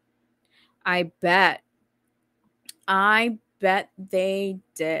 Uh-huh. I bet they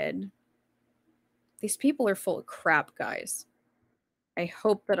did. These people are full of crap, guys. I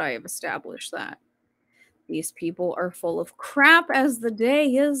hope that I have established that. These people are full of crap as the day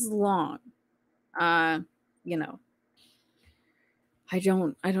is long. I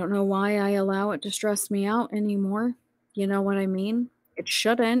don't know why I allow it to stress me out anymore. You know what I mean? It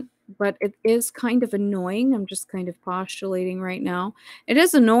shouldn't, but it is kind of annoying. I'm just kind of postulating right now. It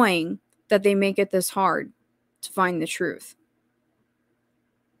is annoying that they make it this hard to find the truth.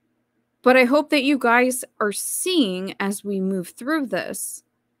 But I hope that you guys are seeing as we move through this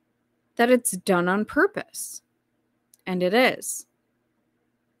that it's done on purpose. And it is.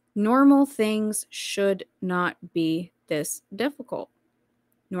 Normal things should not be this difficult.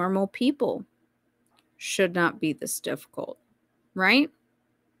 Normal people should not be this difficult, right?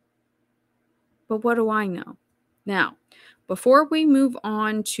 But what do I know? Now, before we move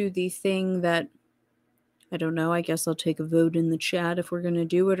on to the thing that, I don't know, I guess I'll take a vote in the chat if we're going to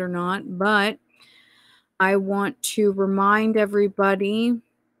do it or not, but I want to remind everybody,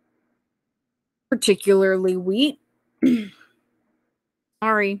 particularly Wheat,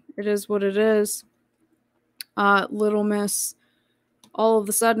 sorry, it is what it is. Little Miss all of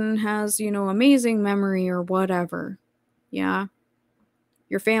a sudden has, amazing memory or whatever. Yeah.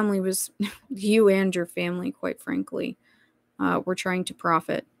 Your family was, you and your family, quite frankly, were trying to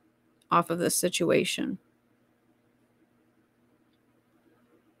profit off of this situation.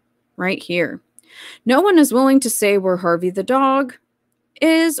 Right here. No one is willing to say where Harvey the dog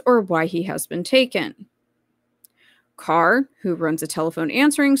is or why he has been taken. Carr, who runs a telephone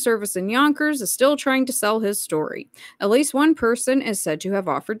answering service in Yonkers, is still trying to sell his story. At least one person is said to have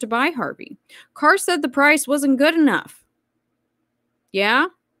offered to buy Harvey. Carr said the price wasn't good enough. Yeah?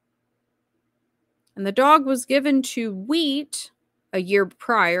 And the dog was given to Wheat a year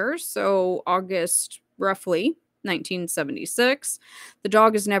prior, so August, roughly, 1976. The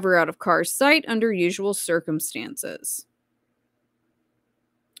dog is never out of Carr's sight under usual circumstances.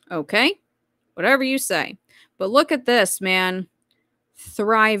 Okay? Whatever you say. But look at this, man.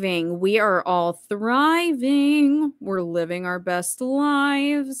 Thriving. We are all thriving. We're living our best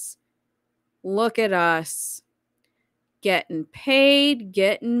lives. Look at us. Getting paid,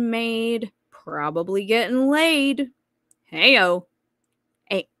 getting made, probably getting laid. Heyo.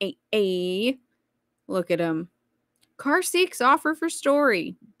 Hey. Look at him. Carr seeks offer for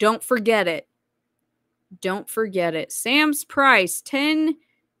story. Don't forget it. Don't forget it. Sam's price, 10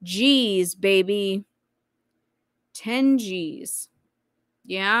 G's, baby. 10 G's.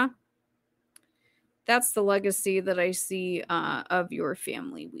 Yeah? That's the legacy that I see of your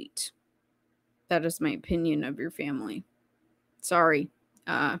family, Wheat. That is my opinion of your family. Sorry.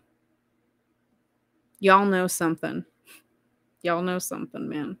 Y'all know something. Y'all know something,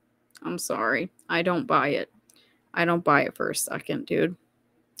 man. I'm sorry. I don't buy it. I don't buy it for a second, dude.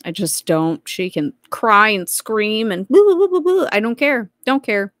 I just don't. She can cry and scream and boo, boo, boo, boo. I don't care. Don't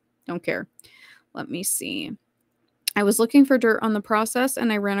care. Don't care. Let me see. I was looking for dirt on the process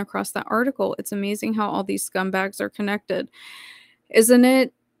and I ran across that article. It's amazing how all these scumbags are connected. Isn't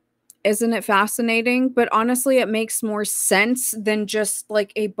it fascinating? But honestly, it makes more sense than just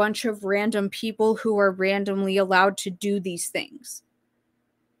like a bunch of random people who are randomly allowed to do these things.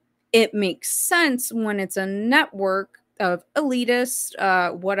 It makes sense when it's a network of elitists,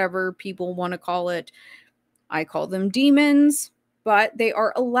 whatever people want to call it. I call them demons, but they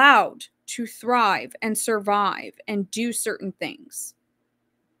are allowed to thrive and survive and do certain things.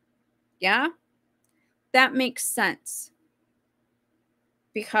 Yeah? That makes sense.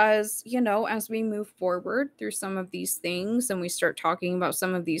 Because, as we move forward through some of these things and we start talking about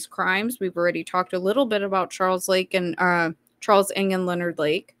some of these crimes, we've already talked a little bit about Charles Eng and Leonard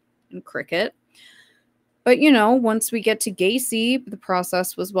Lake and Cricket. But, once we get to Gacy, the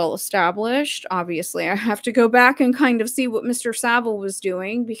process was well established. Obviously, I have to go back and kind of see what Mr. Savile was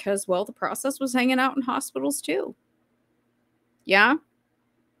doing because, well, the process was hanging out in hospitals too. Yeah?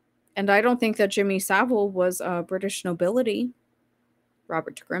 And I don't think that Jimmy Savile was British nobility.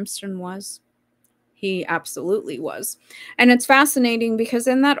 Robert de Grimston was. He absolutely was. And it's fascinating because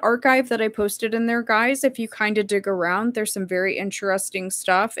in that archive that I posted in there, guys, if you kind of dig around, there's some very interesting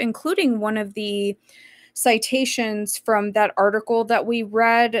stuff, including one of the citations from that article that we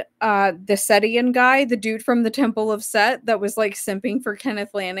read, the Setian guy, the dude from the Temple of Set that was like simping for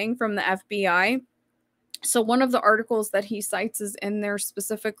Kenneth Lanning from the FBI. So one of the articles that he cites is in there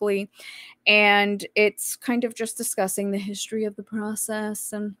specifically, and it's kind of just discussing the history of the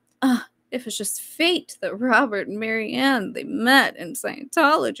process and if it's just fate that Robert and Marianne, they met in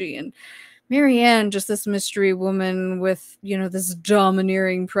Scientology, and Marianne, just this mystery woman with, this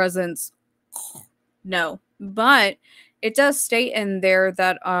domineering presence. No, but it does state in there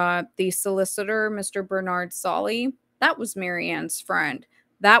that the solicitor, Mr. Bernard Solly, that was Marianne's friend.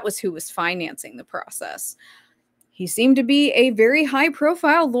 That was who was financing the process. He seemed to be a very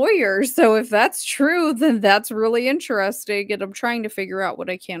high-profile lawyer, so if that's true, then that's really interesting, and I'm trying to figure out what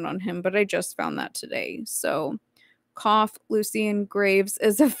I can on him, but I just found that today. So, cough, Lucian Graves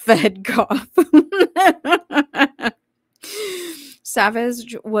is a Fed cough.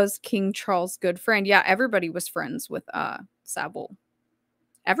 Savage was King Charles' good friend. Yeah, everybody was friends with Savile.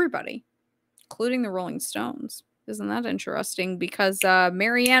 Everybody, including the Rolling Stones. Isn't that interesting? Because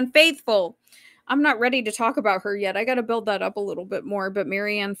Marianne Faithfull, I'm not ready to talk about her yet. I got to build that up a little bit more. But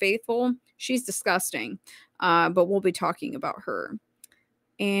Marianne Faithfull, she's disgusting. But we'll be talking about her.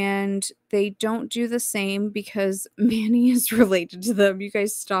 And they don't do the same because Manny is related to them. You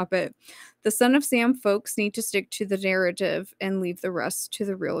guys stop it. The Son of Sam folks need to stick to the narrative and leave the rest to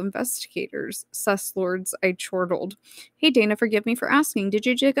the real investigators. Sus Lords, I chortled. Hey Dana, forgive me for asking. Did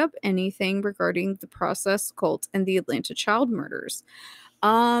you dig up anything regarding the process cult and the Atlanta child murders?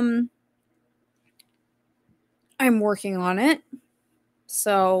 I'm working on it.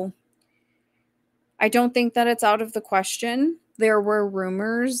 So I don't think that it's out of the question. There were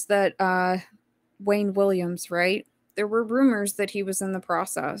rumors that Wayne Williams, right? There were rumors that he was in the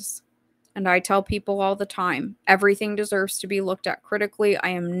process. And I tell people all the time, everything deserves to be looked at critically. I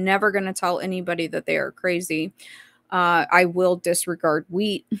am never going to tell anybody that they are crazy. I will disregard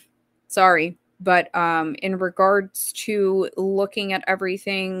wheat. Sorry. But in regards to looking at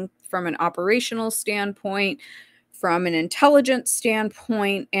everything from an operational standpoint, from an intelligence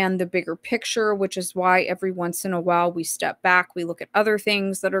standpoint, and the bigger picture, which is why every once in a while we step back, we look at other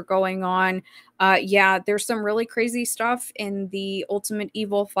things that are going on. Yeah, there's some really crazy stuff in the Ultimate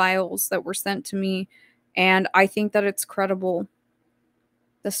Evil files that were sent to me, and I think that it's credible.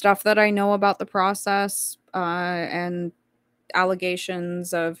 The stuff that I know about the process and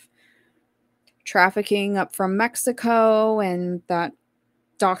allegations of trafficking up from Mexico, and that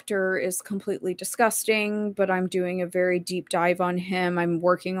doctor is completely disgusting, but I'm doing a very deep dive on him. I'm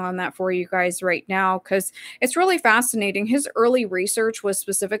working on that for you guys right now because it's really fascinating. His early research was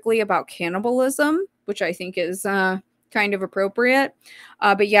specifically about cannibalism, which I think is kind of appropriate.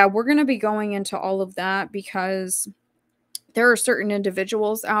 But yeah, we're going to be going into all of that because there are certain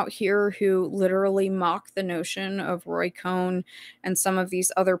individuals out here who literally mock the notion of Roy Cohn and some of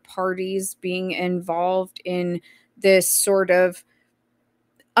these other parties being involved in this sort of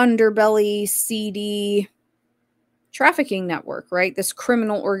underbelly, seedy trafficking network, right? This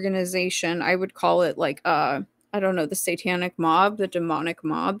criminal organization. I would call it like, I don't know, the satanic mob, the demonic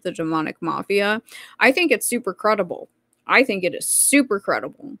mafia. I think it's super credible. I think it is super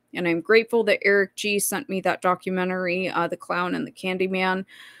credible. And I'm grateful that Eric G sent me that documentary, The Clown and the Candyman,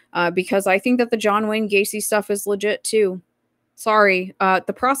 because I think that the John Wayne Gacy stuff is legit too. Sorry.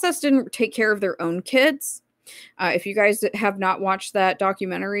 The process didn't take care of their own kids. If you guys have not watched that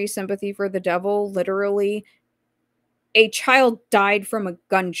documentary, Sympathy for the Devil, literally a child died from a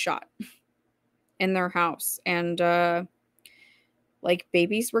gunshot in their house. And like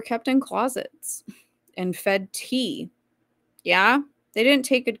babies were kept in closets and fed tea. Yeah, they didn't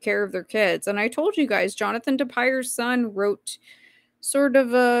take good care of their kids. And I told you guys, Jonathan DePyre's son wrote sort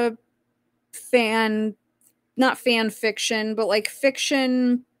of a not fan fiction, but like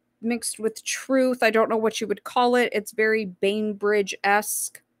fiction mixed with truth. I don't know what you would call it. It's very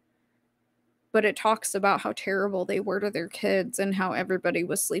Bainbridge-esque. But it talks about how terrible they were to their kids and how everybody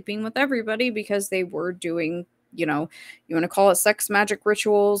was sleeping with everybody because they were doing, you know, you want to call it sex magic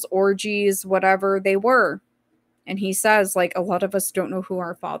rituals, orgies, whatever they were. And he says, like, a lot of us don't know who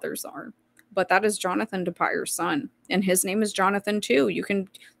our fathers are. But that is Jonathan DePyre's son. And his name is Jonathan, too. You can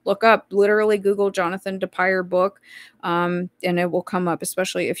look up, literally Google Jonathan DePyre book, and it will come up,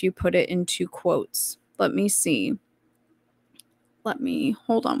 especially if you put it into quotes. Let me see.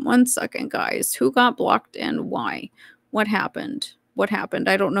 Hold on one second, guys. Who got blocked and why? What happened?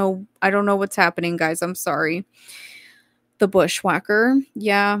 I don't know. What's happening, guys. I'm sorry. The bushwhacker.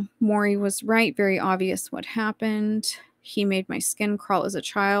 Yeah, Maury was right. Very obvious what happened. He made my skin crawl as a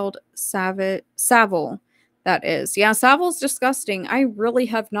child. Savile, that is. Yeah, Savile's disgusting. I really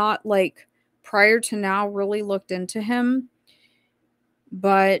have not, like, prior to now, really looked into him.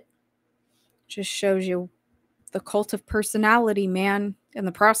 But just shows you the cult of personality, man. And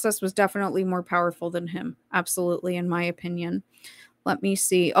the process was definitely more powerful than him. Absolutely, in my opinion. Let me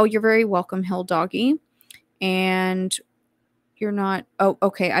see. Oh, you're very welcome, Hill Doggy. And you're not. Oh,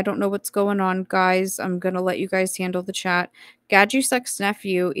 okay. I don't know what's going on, guys. I'm going to let you guys handle the chat. Gadusek's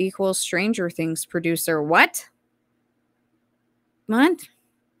nephew equals Stranger Things producer. What? What?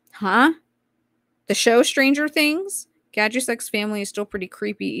 Huh? The show Stranger Things? Gajusek's family is still pretty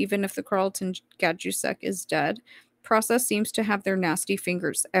creepy, even if the Carlton Gadusek is dead. Process seems to have their nasty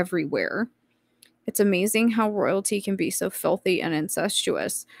fingers everywhere. It's amazing how royalty can be so filthy and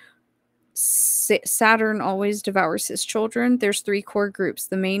incestuous. Saturn always devours his children. There's 3 core groups.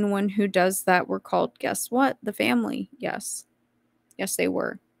 The main one who does that were called, guess what? The family. Yes. Yes, they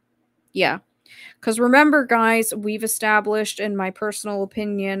were. Yeah. Because remember, guys, we've established, in my personal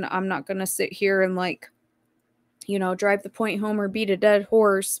opinion, I'm not going to sit here and, like, you know, drive the point home or beat a dead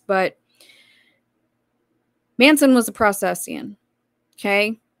horse, but Manson was a Processian.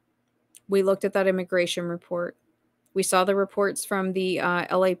 Okay? We looked at that immigration report. We saw the reports from the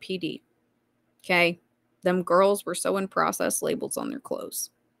LAPD. Okay? Them girls were sewing processed labels on their clothes.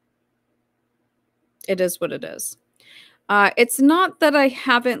 It is what it is. It's not that I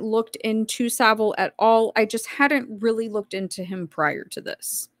haven't looked into Savile at all. I just hadn't really looked into him prior to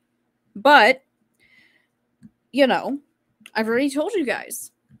this. But, you know, I've already told you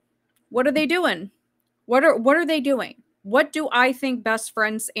guys. What are they doing? What are they doing? What do I think Best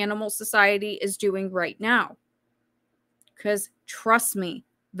Friends Animal Society is doing right now? Because trust me,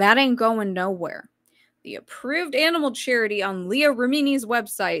 that ain't going nowhere. The approved animal charity on Leah Remini's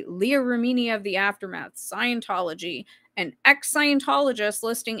website, Leah Remini of the Aftermath, Scientology, an ex-Scientologist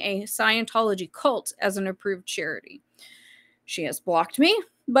listing a Scientology cult as an approved charity. She has blocked me,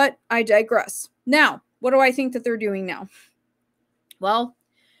 but I digress. Now, what do I think that they're doing now? Well,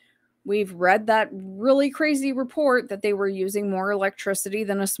 we've read that really crazy report that they were using more electricity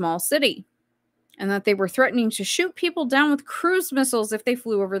than a small city, and that they were threatening to shoot people down with cruise missiles if they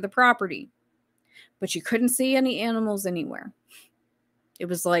flew over the property. But you couldn't see any animals anywhere. It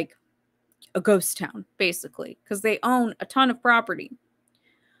was like a ghost town, basically, because they own a ton of property.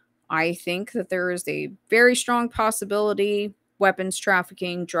 I think that there is a very strong possibility weapons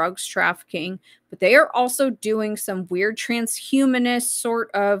trafficking, drugs trafficking, but they are also doing some weird transhumanist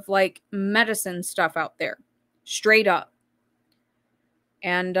sort of like medicine stuff out there, straight up.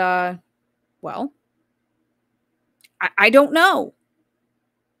 And, well, I don't know.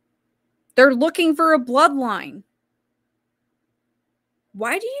 They're looking for a bloodline.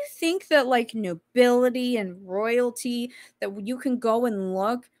 Why do you think that like nobility and royalty, that you can go and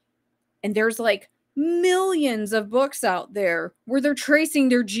look and there's like millions of books out there where they're tracing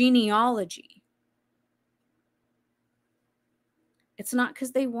their genealogy? It's not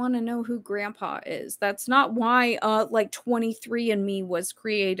because they want to know who grandpa is. That's not why like 23andMe was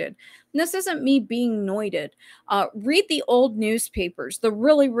created. And this isn't me being anointed. Read the old newspapers, the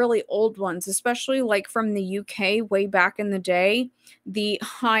really, really old ones, especially like from the UK way back in the day, the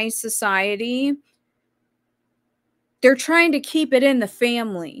high society. They're trying to keep it in the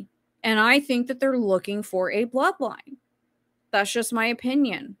family. And I think that they're looking for a bloodline. That's just my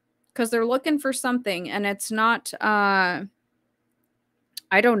opinion. Because they're looking for something, and it's not...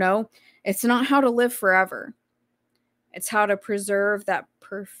 I don't know. It's not how to live forever. It's how to preserve that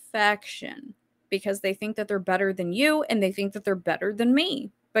perfection, because they think that they're better than you and they think that they're better than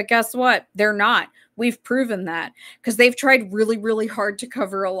me. But guess what? They're not. We've proven that, because they've tried really, really hard to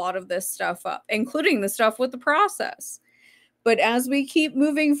cover a lot of this stuff up, including the stuff with the process. But as we keep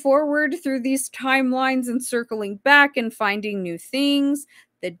moving forward through these timelines and circling back and finding new things,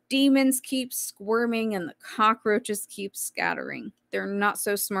 the demons keep squirming and the cockroaches keep scattering. They're not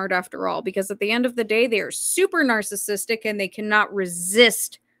so smart after all, because at the end of the day, they are super narcissistic and they cannot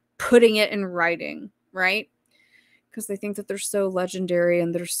resist putting it in writing, right? Because they think that they're so legendary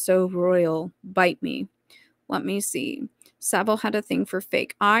and they're so royal. Bite me. Let me see. Savile had a thing for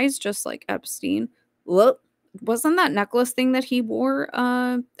fake eyes, just like Epstein. Look. Wasn't that necklace thing that he wore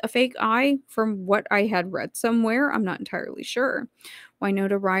a fake eye, from what I had read somewhere? I'm not entirely sure.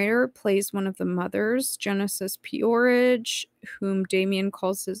 Winona Ryder plays one of the mothers. Genesis Peorage, whom Damien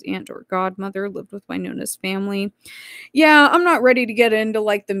calls his aunt or godmother, lived with Winona's family. Yeah, I'm not ready to get into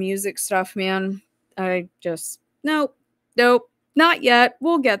like the music stuff, man. I just, nope, not yet.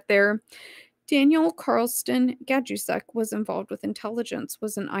 We'll get there. Daniel Carlston Gadusek was involved with intelligence,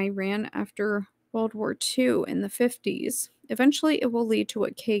 was in Iran after World War II in the 50s. Eventually, it will lead to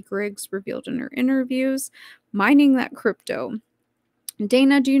what Kay Griggs revealed in her interviews, mining that crypto.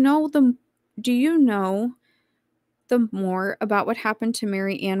 Dana, do you know the more about what happened to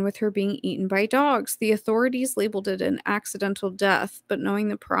Mary Ann with her being eaten by dogs? The authorities labeled it an accidental death, but knowing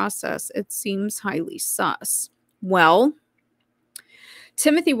the process, it seems highly sus. Well,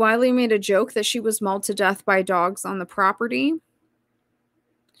 Timothy Wiley made a joke that she was mauled to death by dogs on the property.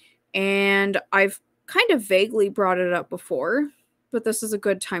 And I've kind of vaguely brought it up before, but this is a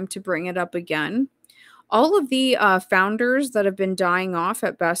good time to bring it up again. All of the founders that have been dying off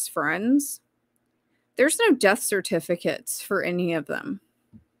at Best Friends, there's no death certificates for any of them.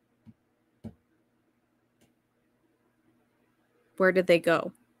 Where did they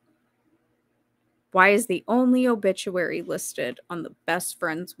go? Why is the only obituary listed on the Best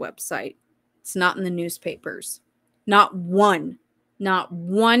Friends website? It's not in the newspapers. Not one. Not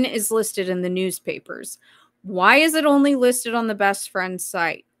one is listed in the newspapers. Why is it only listed on the Best Friends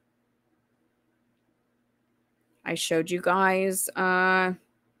site? I showed you guys the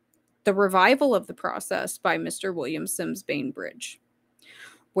revival of the process by Mr. William Sims Bainbridge,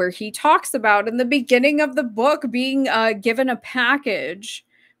 where he talks about in the beginning of the book being given a package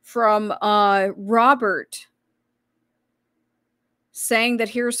from Robert saying that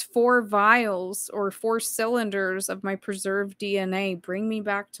here's 4 vials or 4 cylinders of my preserved DNA. Bring me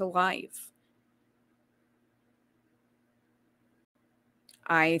back to life.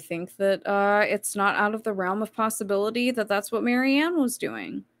 I think that it's not out of the realm of possibility that that's what Marianne was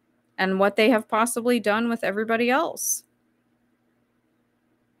doing and what they have possibly done with everybody else.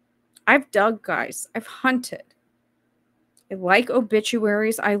 I've dug, guys. I've hunted. I like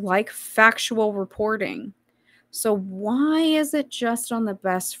obituaries. I like factual reporting. So why is it just on the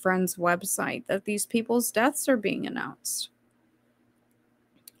best friend's website that these people's deaths are being announced?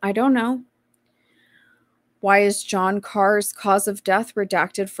 I don't know. Why is John Carr's cause of death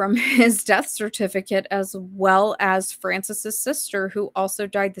redacted from his death certificate, as well as Francis's sister, who also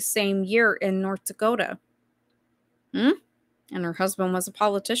died the same year in North Dakota? And her husband was a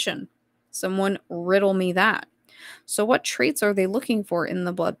politician. Someone riddle me that. So what traits are they looking for in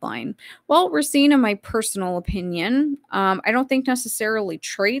the bloodline? Well, Racine, in my personal opinion, I don't think necessarily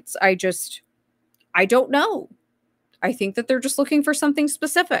traits. I don't know. I think that they're just looking for something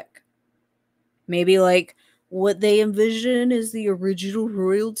specific. Maybe like what they envision is the original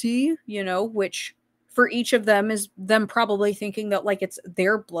royalty, you know, which for each of them is them probably thinking that like it's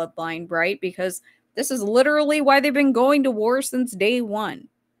their bloodline, right? Because this is literally why they've been going to war since day one.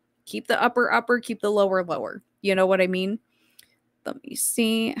 Keep the upper, keep the lower. You know what I mean? Let me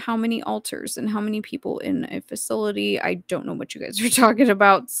see how many altars and how many people in a facility. I don't know what you guys are talking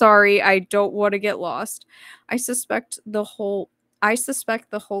about. Sorry, I don't want to get lost. I suspect the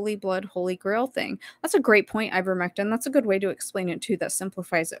Holy Blood, Holy Grail thing. That's a great point, ivermectin. That's a good way to explain it too. That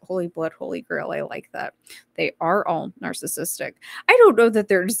simplifies it. Holy Blood, Holy Grail. I like that. They are all narcissistic. I don't know that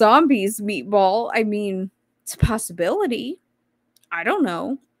they're zombies, Meatball. I mean, it's a possibility. I don't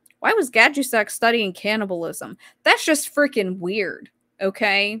know. Why was Gadusek studying cannibalism? That's just freaking weird,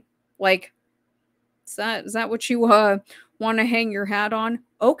 okay? Like, is that what you want to hang your hat on?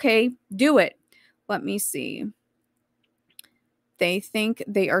 Okay, do it. Let me see. They think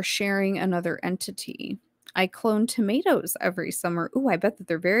they are sharing another entity. I clone tomatoes every summer. Ooh, I bet that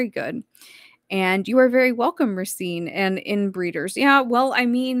they're very good. And you are very welcome, Racine, and inbreeders. Yeah, well, I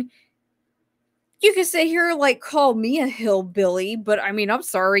mean, you can sit here like call me a hillbilly, but I mean, I'm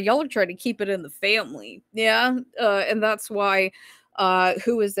sorry, y'all are trying to keep it in the family. Yeah. And that's why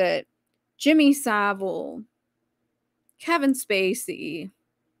who is it? Jimmy Savile, Kevin Spacey.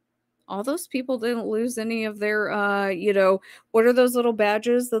 All those people didn't lose any of their what are those little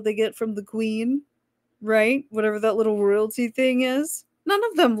badges that they get from the Queen? Right? Whatever that little royalty thing is. None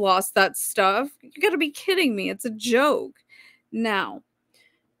of them lost that stuff. You gotta be kidding me. It's a joke. Now,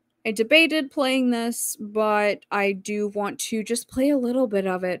 I debated playing this, but I do want to just play a little bit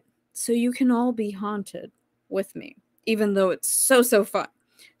of it so you can all be haunted with me, even though it's so fun.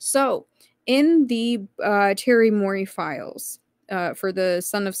 So, in the Terry Morey files for the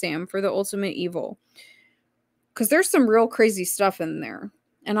Son of Sam, for the Ultimate Evil, because there's some real crazy stuff in there.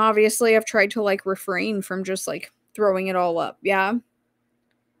 And obviously, I've tried to like refrain from just like throwing it all up, yeah?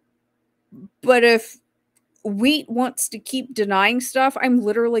 But if Wheat wants to keep denying stuff, I'm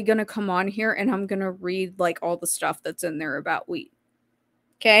literally going to come on here and I'm going to read like all the stuff that's in there about Wheat.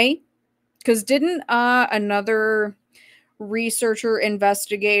 Okay? Because didn't another researcher,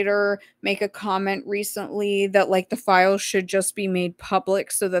 investigator make a comment recently that like the files should just be made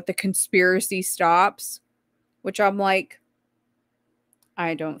public so that the conspiracy stops? Which I'm like,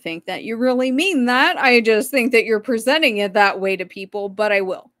 I don't think that you really mean that. I just think that you're presenting it that way to people, but I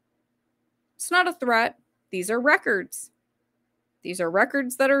will. It's not a threat. These are records. These are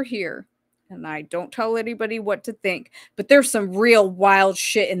records that are here. And I don't tell anybody what to think. But there's some real wild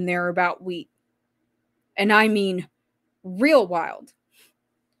shit in there about Wheat. And I mean real wild.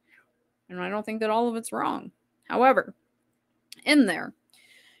 And I don't think that all of it's wrong. However, in there,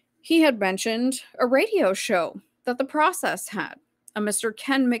 he had mentioned a radio show that The Process had. A Mr.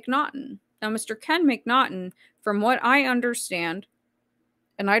 Ken McNaughton. Now, Mr. Ken McNaughton, from what I understand,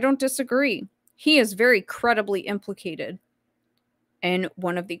 and I don't disagree, he is very credibly implicated in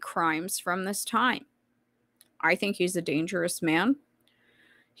one of the crimes from this time. I think he's a dangerous man.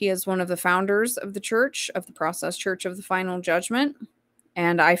 He is one of the founders of the church, of the Process Church of the Final Judgment,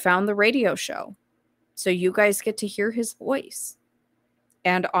 and I found the radio show. So you guys get to hear his voice.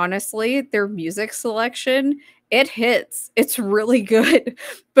 And honestly, their music selection, it hits. It's really good,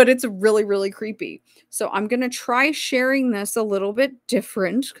 but it's really, really creepy. So I'm going to try sharing this a little bit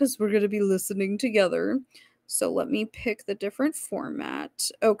different because we're going to be listening together. So let me pick the different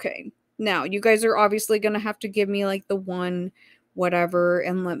format. Okay. Now, you guys are obviously going to have to give me like the one whatever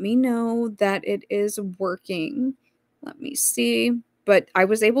and let me know that it is working. Let me see. But I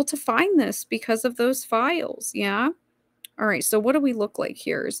was able to find this because of those files. Yeah. All right. So what do we look like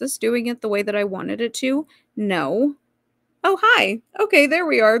here? Is this doing it the way that I wanted it to? No. Oh, hi. Okay, there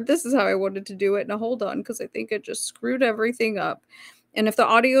we are. This is how I wanted to do it. Now hold on, because I think it just screwed everything up. And if the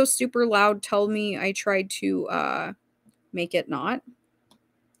audio is super loud, tell me I tried to make it not.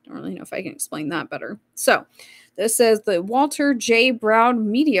 Don't really know if I can explain that better. So this says the Walter J.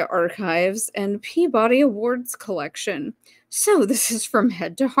 Brown Media Archives and Peabody Awards Collection. So this is From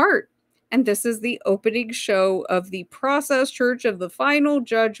Head to Heart. And this is the opening show of the Process Church of the Final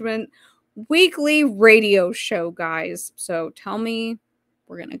Judgment weekly radio show, guys. So tell me,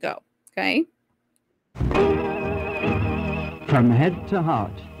 we're going to go. Okay. From Head to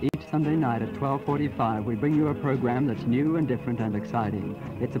Heart, each Sunday night at 12:45, we bring you a program that's new and different and exciting.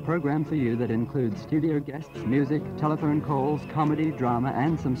 It's a program for you that includes studio guests, music, telephone calls, comedy, drama,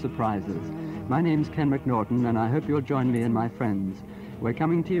 and some surprises. My name's Ken McNaughton, and I hope you'll join me and my friends. We're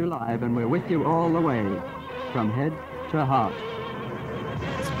coming to you live, and we're with you all the way. From Head to Heart.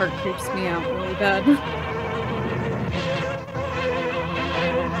 This part creeps me out really bad.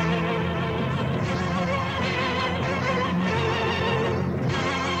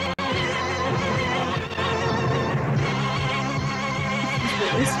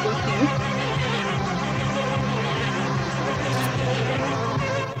 Really spooky.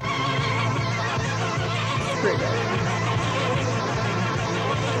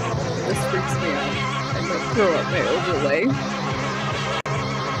 This freaks me out. I might throw up my overlay.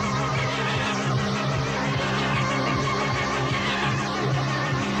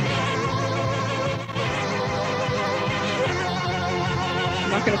 I'm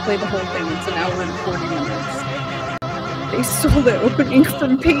not going to play the whole thing. It's an hour and 40 minutes. They stole the opening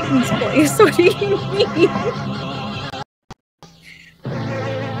from Peyton's Place. What do you mean?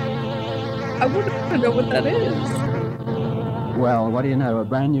 I want to know what that is. Well, what do you know? A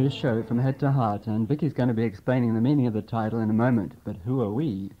brand new show from Head to Heart, and Vicky's going to be explaining the meaning of the title in a moment. But who are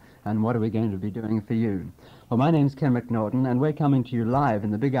we, and what are we going to be doing for you? Well, my name's Ken McNaughton, and we're coming to you live in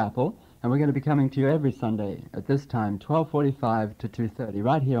the Big Apple, and we're going to be coming to you every Sunday at this time, 12:45 to 2:30,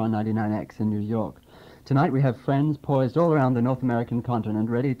 right here on 99X in New York. Tonight we have friends poised all around the North American continent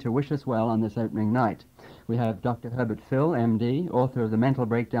ready to wish us well on this opening night. We have Dr. Herbert Phil, MD, author of The Mental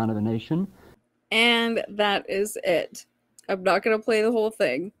Breakdown of a Nation. And that is it. I'm not going to play the whole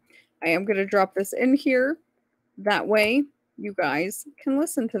thing. I am going to drop this in here. That way, you guys can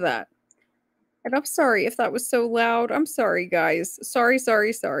listen to that. And I'm sorry if that was so loud. I'm sorry, guys. Sorry.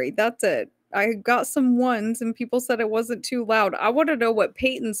 That's it. I got some ones and people said it wasn't too loud. I want to know what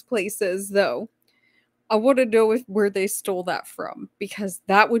Peyton's Place is, though. I want to know where they stole that from, because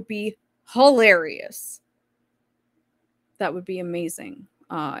that would be hilarious. That would be amazing.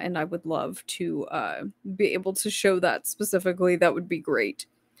 And I would love to be able to show that specifically. That would be great.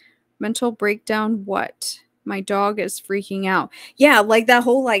 Mental breakdown, what? My dog is freaking out. Yeah, like that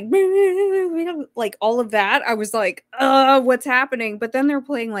whole like all of that. I was like, what's happening? But then they're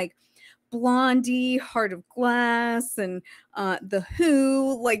playing like Blondie, Heart of Glass, and The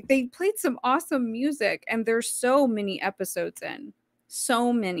Who. Like, they played some awesome music, and there's so many episodes in.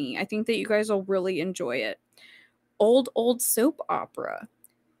 So many. I think that you guys will really enjoy it. Old soap opera.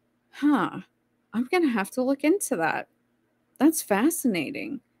 Huh. I'm going to have to look into that. That's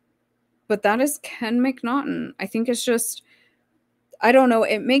fascinating. But that is Ken McNaughton. I think it's just, I don't know,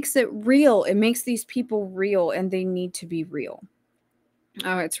 it makes it real. It makes these people real, and they need to be real.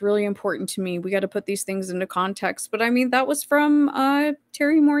 It's really important to me. We got to put these things into context. But I mean, that was from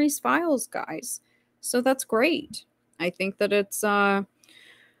Terry Morey's files, guys. So that's great. I think that it's a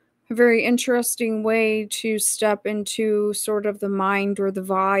very interesting way to step into sort of the mind or the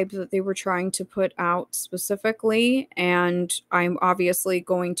vibe that they were trying to put out specifically. And I'm obviously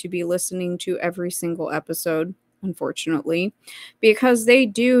going to be listening to every single episode, unfortunately, because they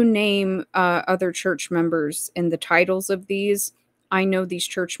do name other church members in the titles of these. I know these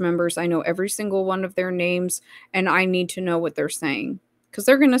church members. I know every single one of their names, and I need to know what they're saying, because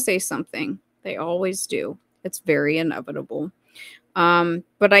they're going to say something. They always do. It's very inevitable.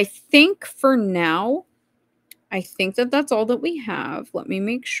 But I think for now, I think that that's all that we have. Let me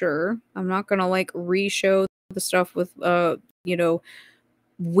make sure. I'm not going to like re-show the stuff with,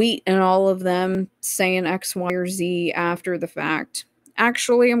 Wheat and all of them saying X, Y, or Z after the fact.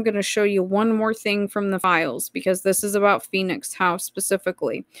 Actually, I'm going to show you one more thing from the files, because this is about Phoenix House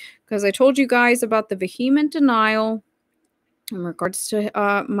specifically. Because I told you guys about the vehement denial in regards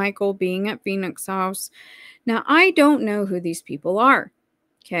to Michael being at Phoenix House. Now, I don't know who these people are,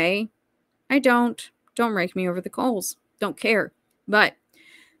 okay? I don't. Don't rake me over the coals. Don't care. But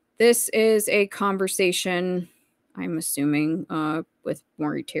this is a conversation I'm assuming with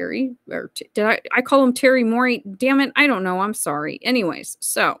Maury Terry. Or did I call him Terry Maury? Damn it, I don't know. I'm sorry. Anyways,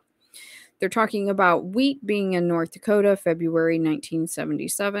 so they're talking about wheat being in North Dakota, February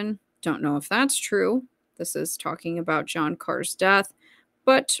 1977. Don't know if that's true. This is talking about John Carr's death,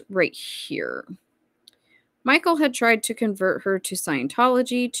 but right here. Michael had tried to convert her to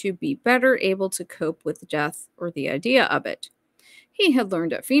Scientology to be better able to cope with death or the idea of it. He had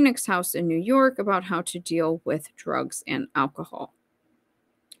learned at Phoenix House in New York about how to deal with drugs and alcohol.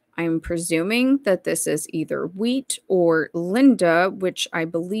 I'm presuming that this is either Wheat or Linda, which I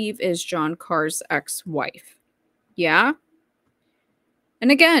believe is John Carr's ex-wife. Yeah?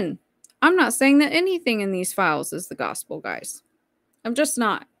 And again, I'm not saying that anything in these files is the gospel, guys. I'm just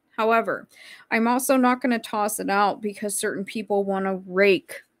not. However, I'm also not going to toss it out because certain people want to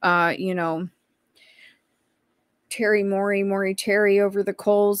rake, Terry Maury Terry over the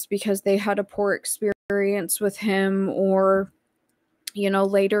coals because they had a poor experience with him, or,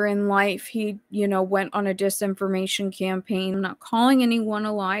 later in life, he, went on a disinformation campaign. I'm not calling anyone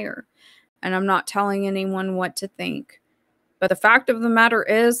a liar, and I'm not telling anyone what to think. But the fact of the matter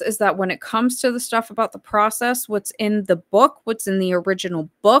is that when it comes to the stuff about the process, what's in the book, what's in the original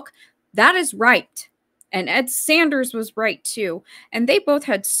book, that is right. And Ed Sanders was right too. And they both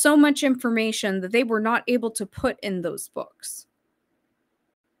had so much information that they were not able to put in those books.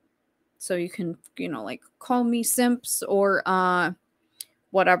 So you can, call me simps or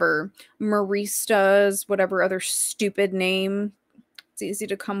whatever, Maristas, whatever other stupid name. It's easy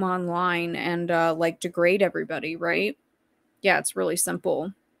to come online and degrade everybody, right? Yeah, it's really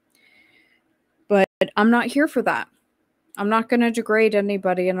simple. But I'm not here for that. I'm not going to degrade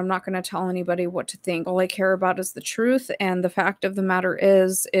anybody, and I'm not going to tell anybody what to think. All I care about is the truth, and the fact of the matter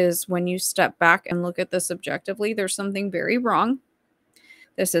is when you step back and look at this objectively, there's something very wrong.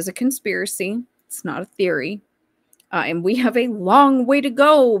 This is a conspiracy. It's not a theory. And we have a long way to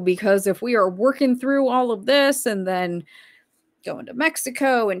go, because if we are working through all of this and then going to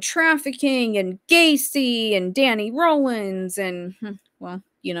Mexico and trafficking and Gacy and Danny Rollins and, well,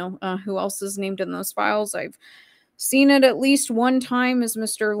 who else is named in those files? I've seen it at least one time as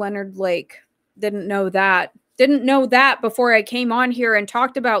Mr. Leonard Lake. Didn't know that. Didn't know that before I came on here and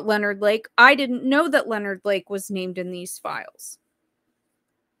talked about Leonard Lake. I didn't know that Leonard Lake was named in these files.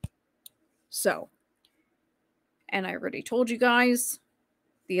 So, and I already told you guys,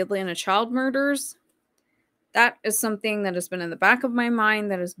 the Atlanta child murders, that is something that has been in the back of my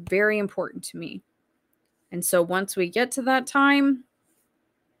mind that is very important to me. And so once we get to that time,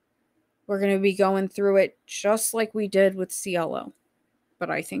 we're going to be going through it just like we did with CLO. But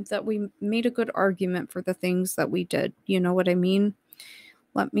I think that we made a good argument for the things that we did. You know what I mean?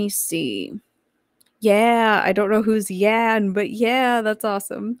 Let me see. Yeah, I don't know who's Yan, but yeah, that's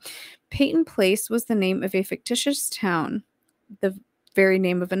awesome. Peyton Place was the name of a fictitious town, the very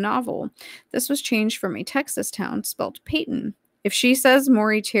name of a novel. This was changed from a Texas town spelled Peyton. If she says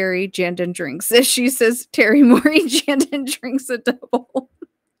Maury Terry, Jandon drinks. If she says Terry Maury, Jandon drinks a double.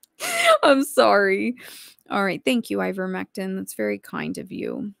 I'm sorry. All right. Thank you, ivermectin. That's very kind of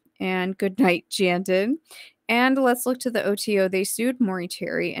you. And good night, Jandon. And let's look to the OTO. They sued Maury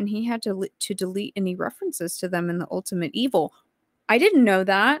Terry, and he had to delete any references to them in the Ultimate Evil. I didn't know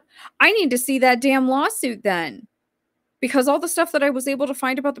that. I need to see that damn lawsuit then. Because all the stuff that I was able to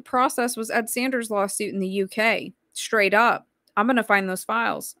find about the process was Ed Sanders' lawsuit in the UK. Straight up. I'm going to find those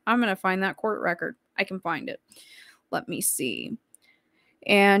files. I'm going to find that court record. I can find it. Let me see.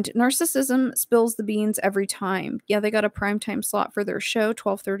 And narcissism spills the beans every time. Yeah, they got a primetime slot for their show,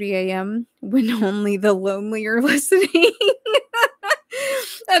 12:30 a.m., when only the lonely are listening.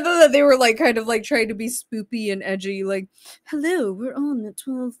 I thought that they were kind of trying to be spoopy and edgy, hello, we're on at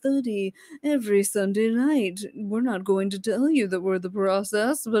 12:30 every Sunday night. We're not going to tell you that we're the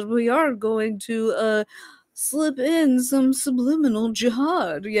process, but we are going to slip in some subliminal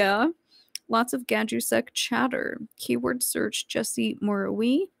jihad, yeah? Lots of Gadusek chatter. Keyword search Jesse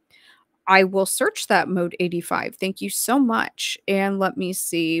Morowi. I will search that, Mode 85. Thank you so much. And let me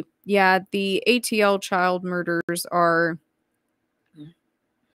see. Yeah, the ATL child murders are...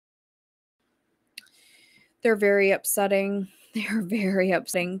 They're very upsetting. They're very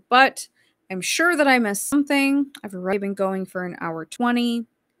upsetting. But I'm sure that I missed something. I've already been going for an hour 20.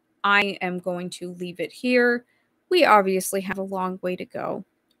 I am going to leave it here. We obviously have a long way to go.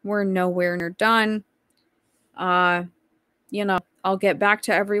 We're nowhere near done. I'll get back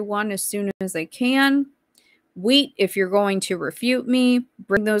to everyone as soon as I can. Wheat, if you're going to refute me,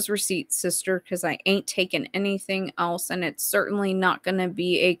 bring those receipts, sister, because I ain't taking anything else, and it's certainly not going to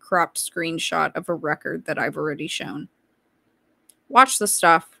be a cropped screenshot of a record that I've already shown. Watch the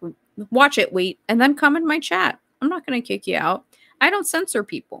stuff. Watch it, Wheat, and then come in my chat. I'm not going to kick you out. I don't censor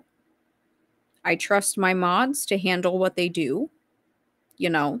people. I trust my mods to handle what they do, you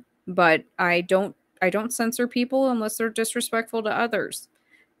know, but I don't censor people unless they're disrespectful to others.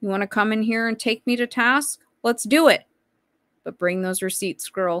 You want to come in here and take me to task? Let's do it. But bring those receipts,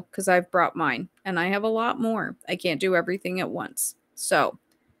 girl, because I've brought mine. And I have a lot more. I can't do everything at once. So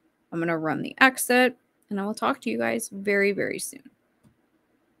I'm going to run the exit. And I will talk to you guys very, very soon.